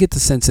I get the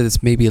sense that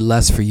it's maybe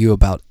less for you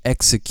about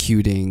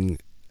executing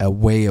a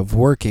way of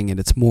working, and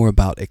it's more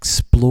about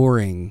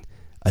exploring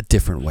a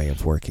different way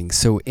of working.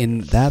 So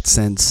in that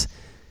sense,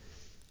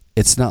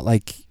 it's not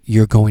like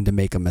you're going to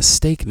make a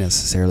mistake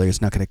necessarily.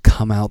 It's not going to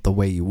come out the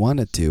way you want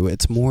it to.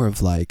 It's more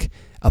of like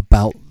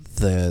about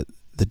the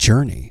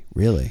journey,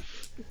 really.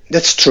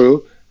 That's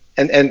true.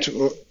 And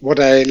what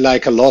I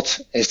like a lot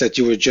is that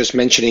you were just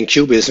mentioning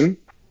cubism.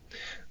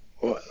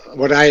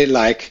 What I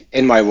like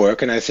in my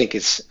work, and I think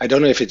I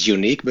don't know if it's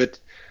unique, but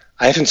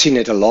I haven't seen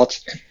it a lot,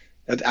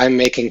 that I'm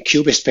making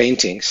cubist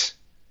paintings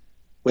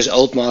with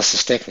old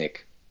masters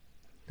technique.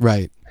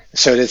 Right.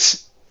 So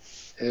it's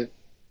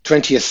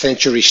 20th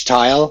century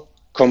style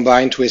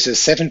combined with a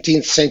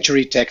 17th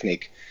century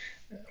technique,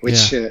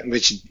 which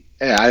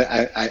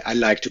I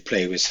like to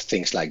play with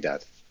things like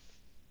that.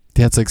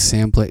 That's like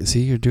sampling.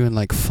 See, you're doing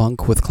like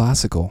funk with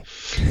classical.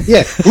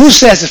 Yeah, who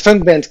says a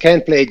funk band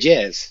can't play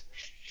jazz?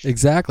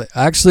 Exactly.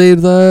 Actually,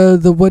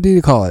 the what do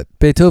you call it?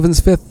 Beethoven's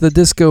Fifth, the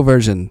disco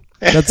version.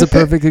 That's a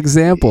perfect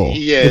example.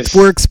 Yes. It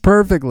works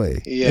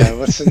perfectly. Yeah,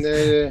 what's an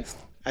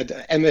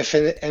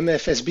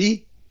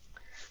MFSB?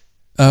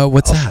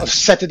 What's that? Of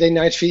Saturday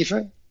Night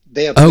Fever.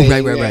 They are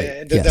playing,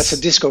 right. Yes. That's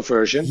a disco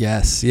version.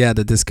 Yes, the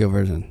disco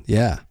version.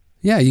 Yeah,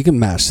 you can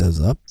mash those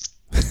up.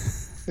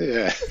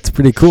 Yeah, it's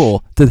pretty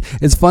cool.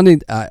 It's funny.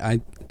 I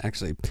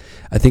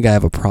think I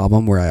have a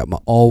problem where I'm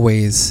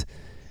always,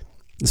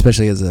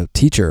 especially as a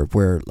teacher,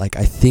 where like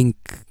I think,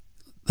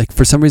 like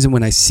for some reason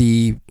when I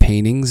see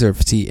paintings or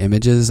see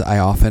images, I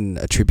often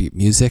attribute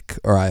music,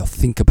 or I'll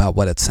think about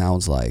what it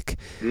sounds like.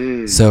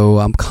 So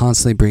I'm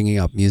constantly bringing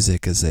up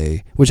music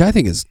which I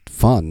think is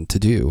fun to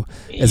do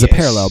as a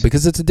parallel,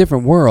 because it's a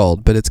different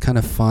world, but it's kind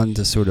of fun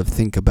to sort of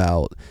think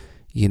about,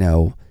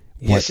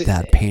 what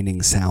that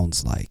painting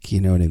sounds like.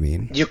 You know what I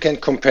mean? You can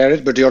compare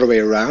it, but the other way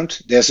around.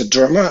 There's a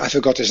drummer, I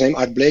forgot his name,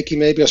 Art Blakey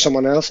maybe, or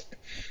someone else,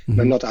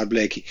 but not Art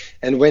Blakey.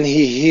 And when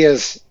he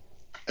hears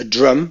a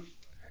drum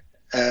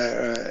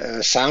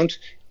sound,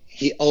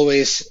 he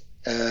always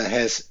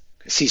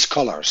sees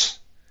colors.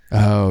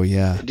 Oh,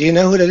 yeah. Do you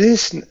know who that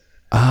is?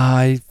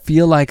 I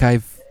feel like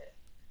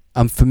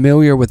I'm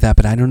familiar with that,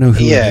 but I don't know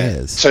who it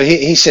is. So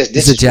he says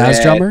this is a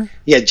jazz drummer?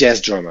 Yeah, jazz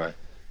drummer.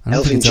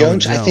 Elvin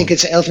Jones. I think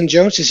it's Elvin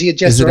Jones. Is he a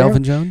jazz drummer? Is it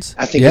Elvin Jones?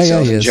 I think it's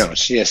Elvin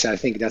Jones. Yes, I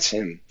think that's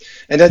him.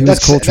 And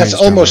that's almost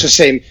drummer. the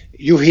same.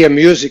 You hear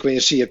music when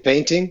you see a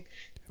painting.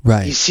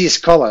 Right. He sees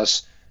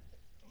colors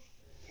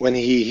when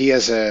he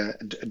hears a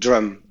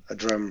drum.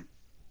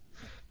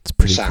 It's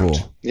pretty sound.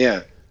 Cool.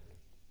 Yeah.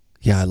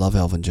 Yeah, I love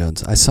Elvin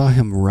Jones. I saw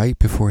him right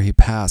before he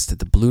passed at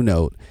the Blue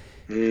Note,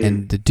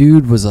 and the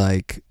dude was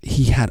like,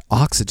 he had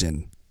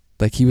oxygen.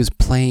 Like he was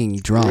playing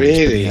drums, but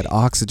he had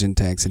oxygen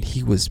tanks, and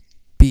he was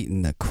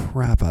beating the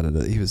crap out of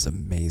it. He was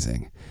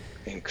amazing.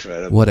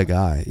 Incredible. What a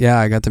guy. Yeah,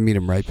 I got to meet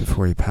him right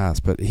before he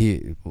passed, but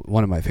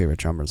one of my favorite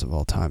drummers of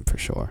all time for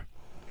sure.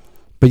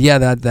 But yeah,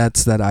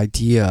 that's that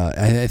idea.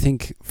 I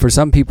think for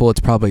some people it's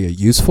probably a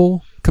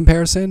useful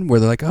comparison where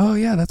they're like, oh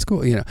yeah, that's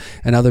cool, you know.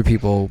 And other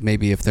people,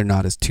 maybe if they're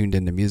not as tuned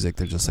into music,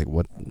 they're just like,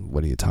 what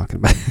are you talking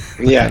about?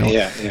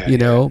 Yeah. You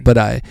know, but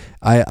I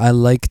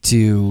like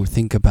to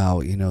think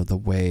about, you know, the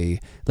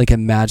way, like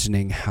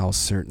imagining how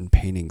certain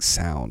paintings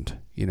sound,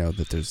 you know,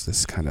 that there's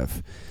this kind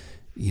of,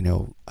 you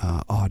know,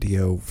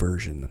 audio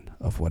version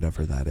of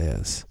whatever that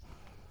is.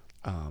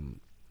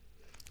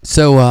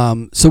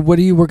 So what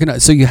are you working on?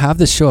 So you have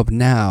this show up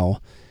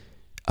now.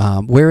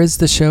 Where is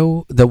the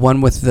show? The one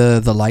with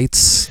the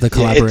lights, the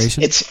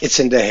collaboration? It's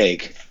in The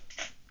Hague.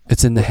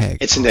 It's in The Hague.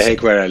 It's in The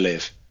Hague where I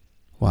live.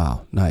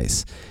 Wow,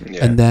 nice.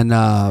 Yeah. And then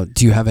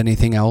do you have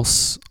anything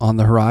else on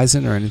the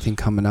horizon or anything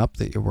coming up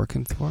that you're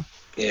working for?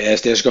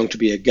 Yes, there's going to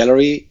be a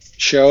gallery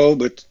show,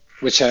 but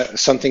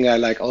something I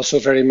like also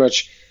very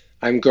much.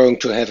 I'm going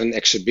to have an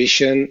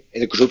exhibition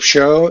in a group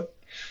show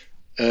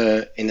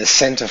in a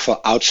center for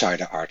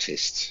outsider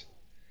artists.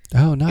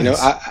 Oh, nice.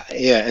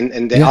 You know,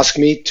 and they asked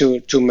me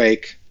to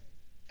make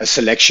a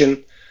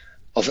selection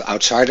of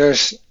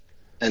outsiders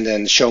and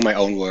then show my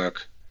own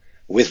work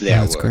with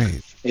their that's work.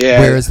 Great. Yeah.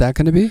 Where is that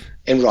going to be?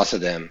 In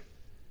Rotterdam.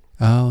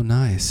 Oh,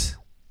 nice.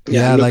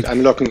 Yeah,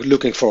 I'm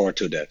looking forward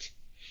to that.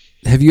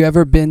 Have you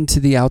ever been to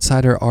the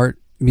Outsider Art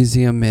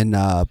Museum in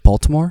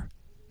Baltimore?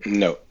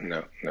 No.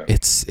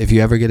 If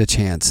you ever get a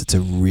chance, it's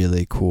a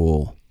really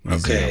cool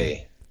museum.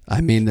 Okay. I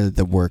mean,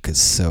 the work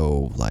is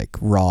so like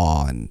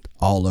raw and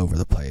all over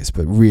the place,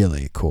 but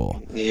really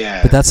cool.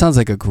 Yeah. But that sounds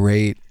like a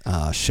great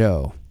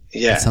show.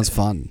 Yeah. That sounds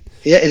fun.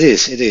 Yeah, it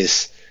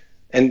is.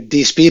 And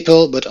these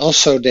people, but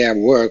also their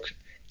work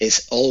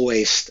is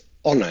always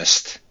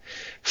honest.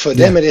 For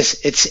them,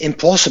 it's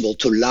impossible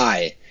to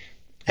lie.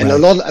 And a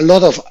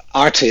lot of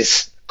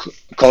artists,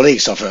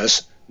 colleagues of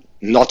us,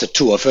 not the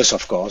two of us,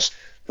 of course,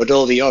 but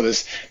all the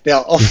others, they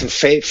are often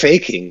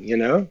faking, you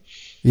know?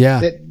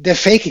 Yeah. They're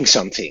faking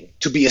something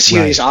to be a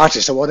serious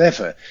artist or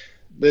whatever.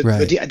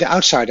 But the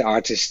outside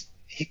artist,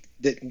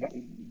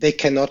 they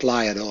cannot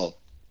lie at all.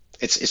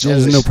 It's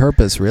always, there's no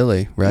purpose,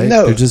 really, right?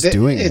 No, they're just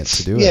doing it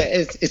to do it. Yeah,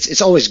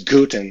 it's always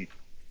good and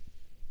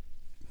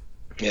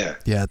yeah.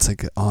 Yeah, it's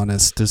like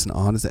honest. There's an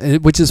honest,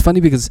 which is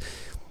funny because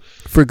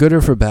for good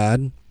or for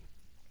bad,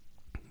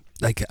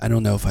 like I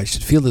don't know if I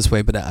should feel this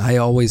way, but I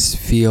always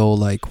feel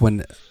like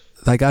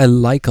I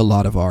like a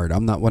lot of art.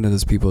 I'm not one of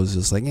those people who's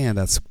just like, yeah,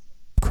 that's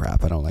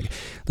crap. I don't like it.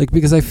 Like,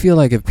 because I feel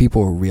like if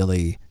people are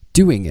really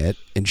doing it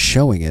and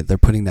showing it, they're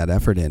putting that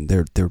effort in.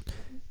 They're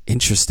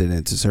interested in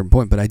it to a certain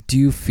point. But I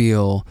do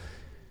feel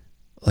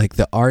like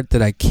the art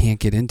that I can't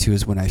get into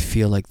is when I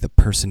feel like the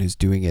person who's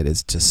doing it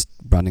is just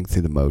running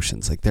through the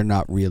motions. Like they're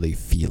not really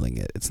feeling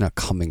it. It's not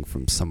coming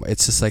from somewhere.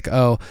 It's just like,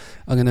 oh,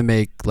 I'm going to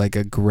make like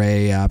a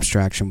gray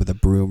abstraction with a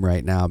broom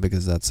right now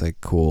because that's like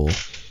cool.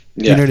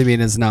 Yeah. You know what I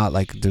mean? It's not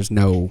like there's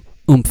no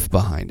oomph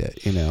behind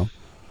it, you know?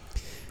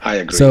 I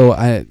agree. So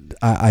I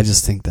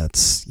just think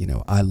that's, you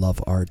know, I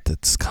love art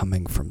that's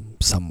coming from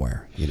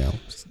somewhere, you know?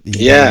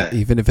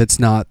 Even if it's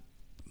not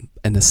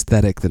an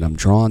aesthetic that I'm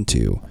drawn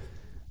to,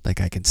 like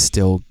I can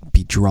still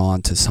be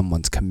drawn to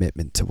someone's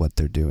commitment to what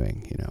they're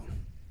doing, you know?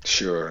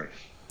 Sure.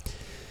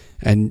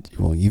 And,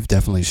 well, you've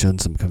definitely shown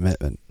some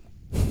commitment.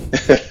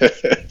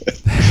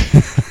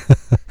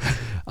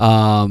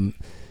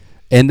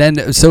 And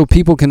then, so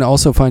people can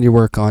also find your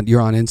work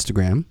you're on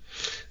Instagram,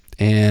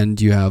 and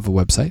you have a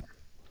website.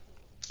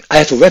 I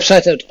have a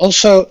website, and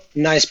also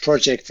nice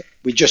project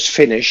we just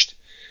finished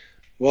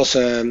was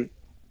a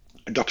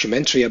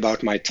documentary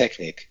about my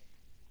technique.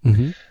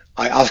 Mm-hmm.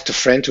 I asked a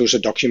friend who's a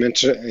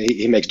documenter.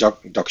 He makes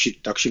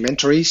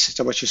documentaries. Is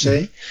that what you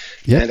say?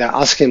 Mm-hmm. Yeah. And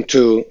I asked him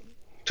to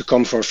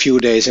come for a few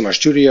days in my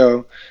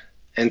studio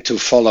and to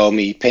follow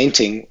me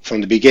painting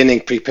from the beginning,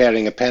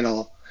 preparing a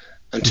panel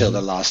until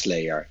the last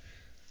layer.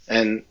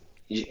 And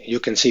you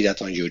can see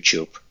that on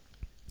YouTube.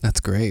 That's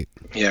great.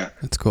 Yeah.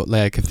 That's cool.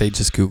 Like if they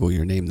just Google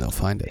your name, they'll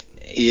find it.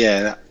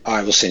 Yeah,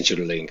 I will send you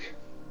the link.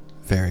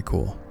 Very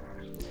cool.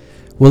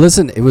 Well,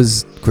 listen, it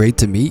was great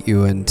to meet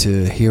you and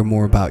to hear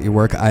more about your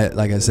work.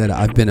 Like I said,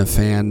 I've been a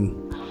fan.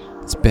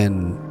 It's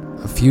been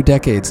a few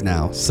decades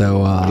now, so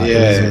it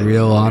was a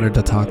real honor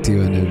to talk to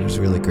you, and it was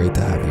really great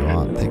to have you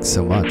on. Thanks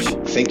so much.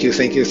 Thank you.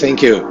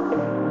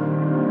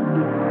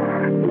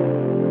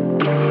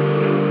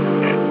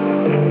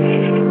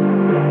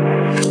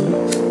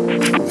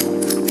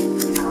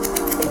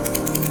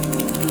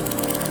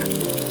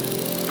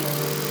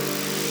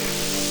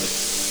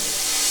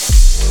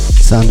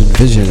 Sound and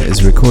Vision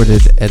is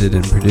recorded, edited,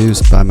 and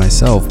produced by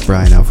myself,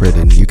 Brian Alfred,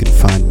 and you can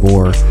find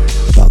more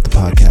about the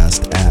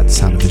podcast at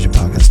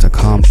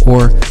soundandvisionpodcast.com,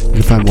 or you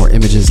can find more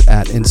images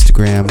at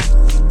Instagram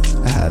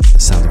at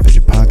Sound and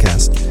Vision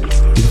Podcast.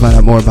 You can find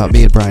out more about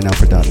me at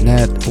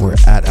brianalfred.net or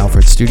at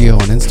Alfred Studio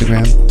on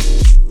Instagram.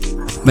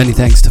 Many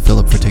thanks to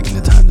Philip for taking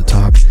the time to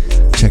talk.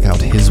 Check out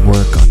his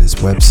work on his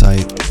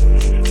website.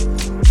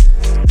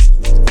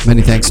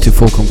 Many thanks to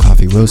Fulcrum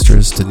Coffee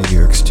Roasters, to the New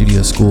York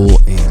Studio School,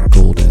 and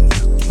Golden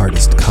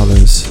Artist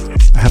Colors.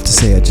 I have to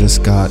say I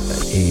just got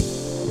a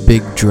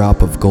big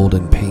drop of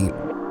golden paint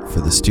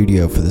for the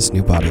studio for this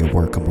new body of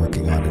work I'm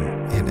working on,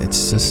 and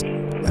it's just,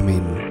 I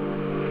mean,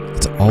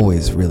 it's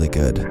always really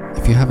good.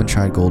 If you haven't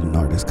tried Golden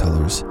Artist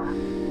Colors,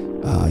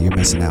 you're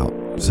missing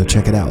out, so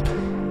check it out.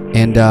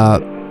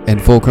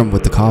 And Fulcrum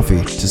with the coffee,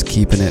 just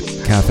keeping it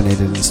caffeinated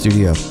in the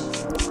studio.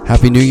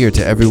 Happy New Year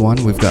to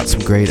everyone. We've got some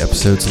great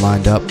episodes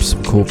lined up,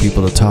 some cool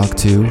people to talk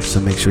to, so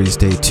make sure you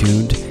stay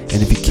tuned.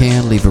 And if you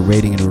can, leave a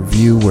rating and a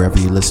review wherever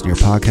you listen to your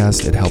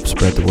podcast. It helps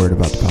spread the word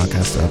about the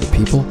podcast to other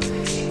people.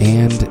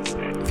 And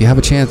if you have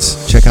a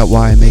chance, check out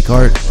Why I Make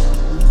Art,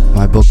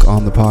 my book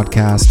on the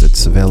podcast.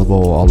 It's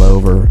available all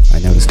over. I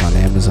noticed on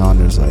Amazon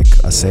there's like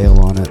a sale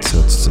on it, so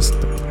it's just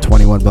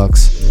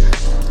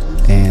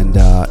 $21. And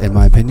in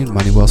my opinion,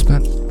 money well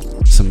spent.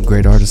 Some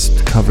great artists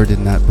covered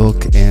in that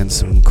book and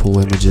some cool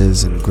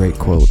images and great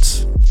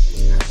quotes.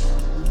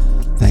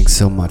 Thanks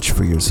so much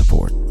for your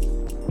support.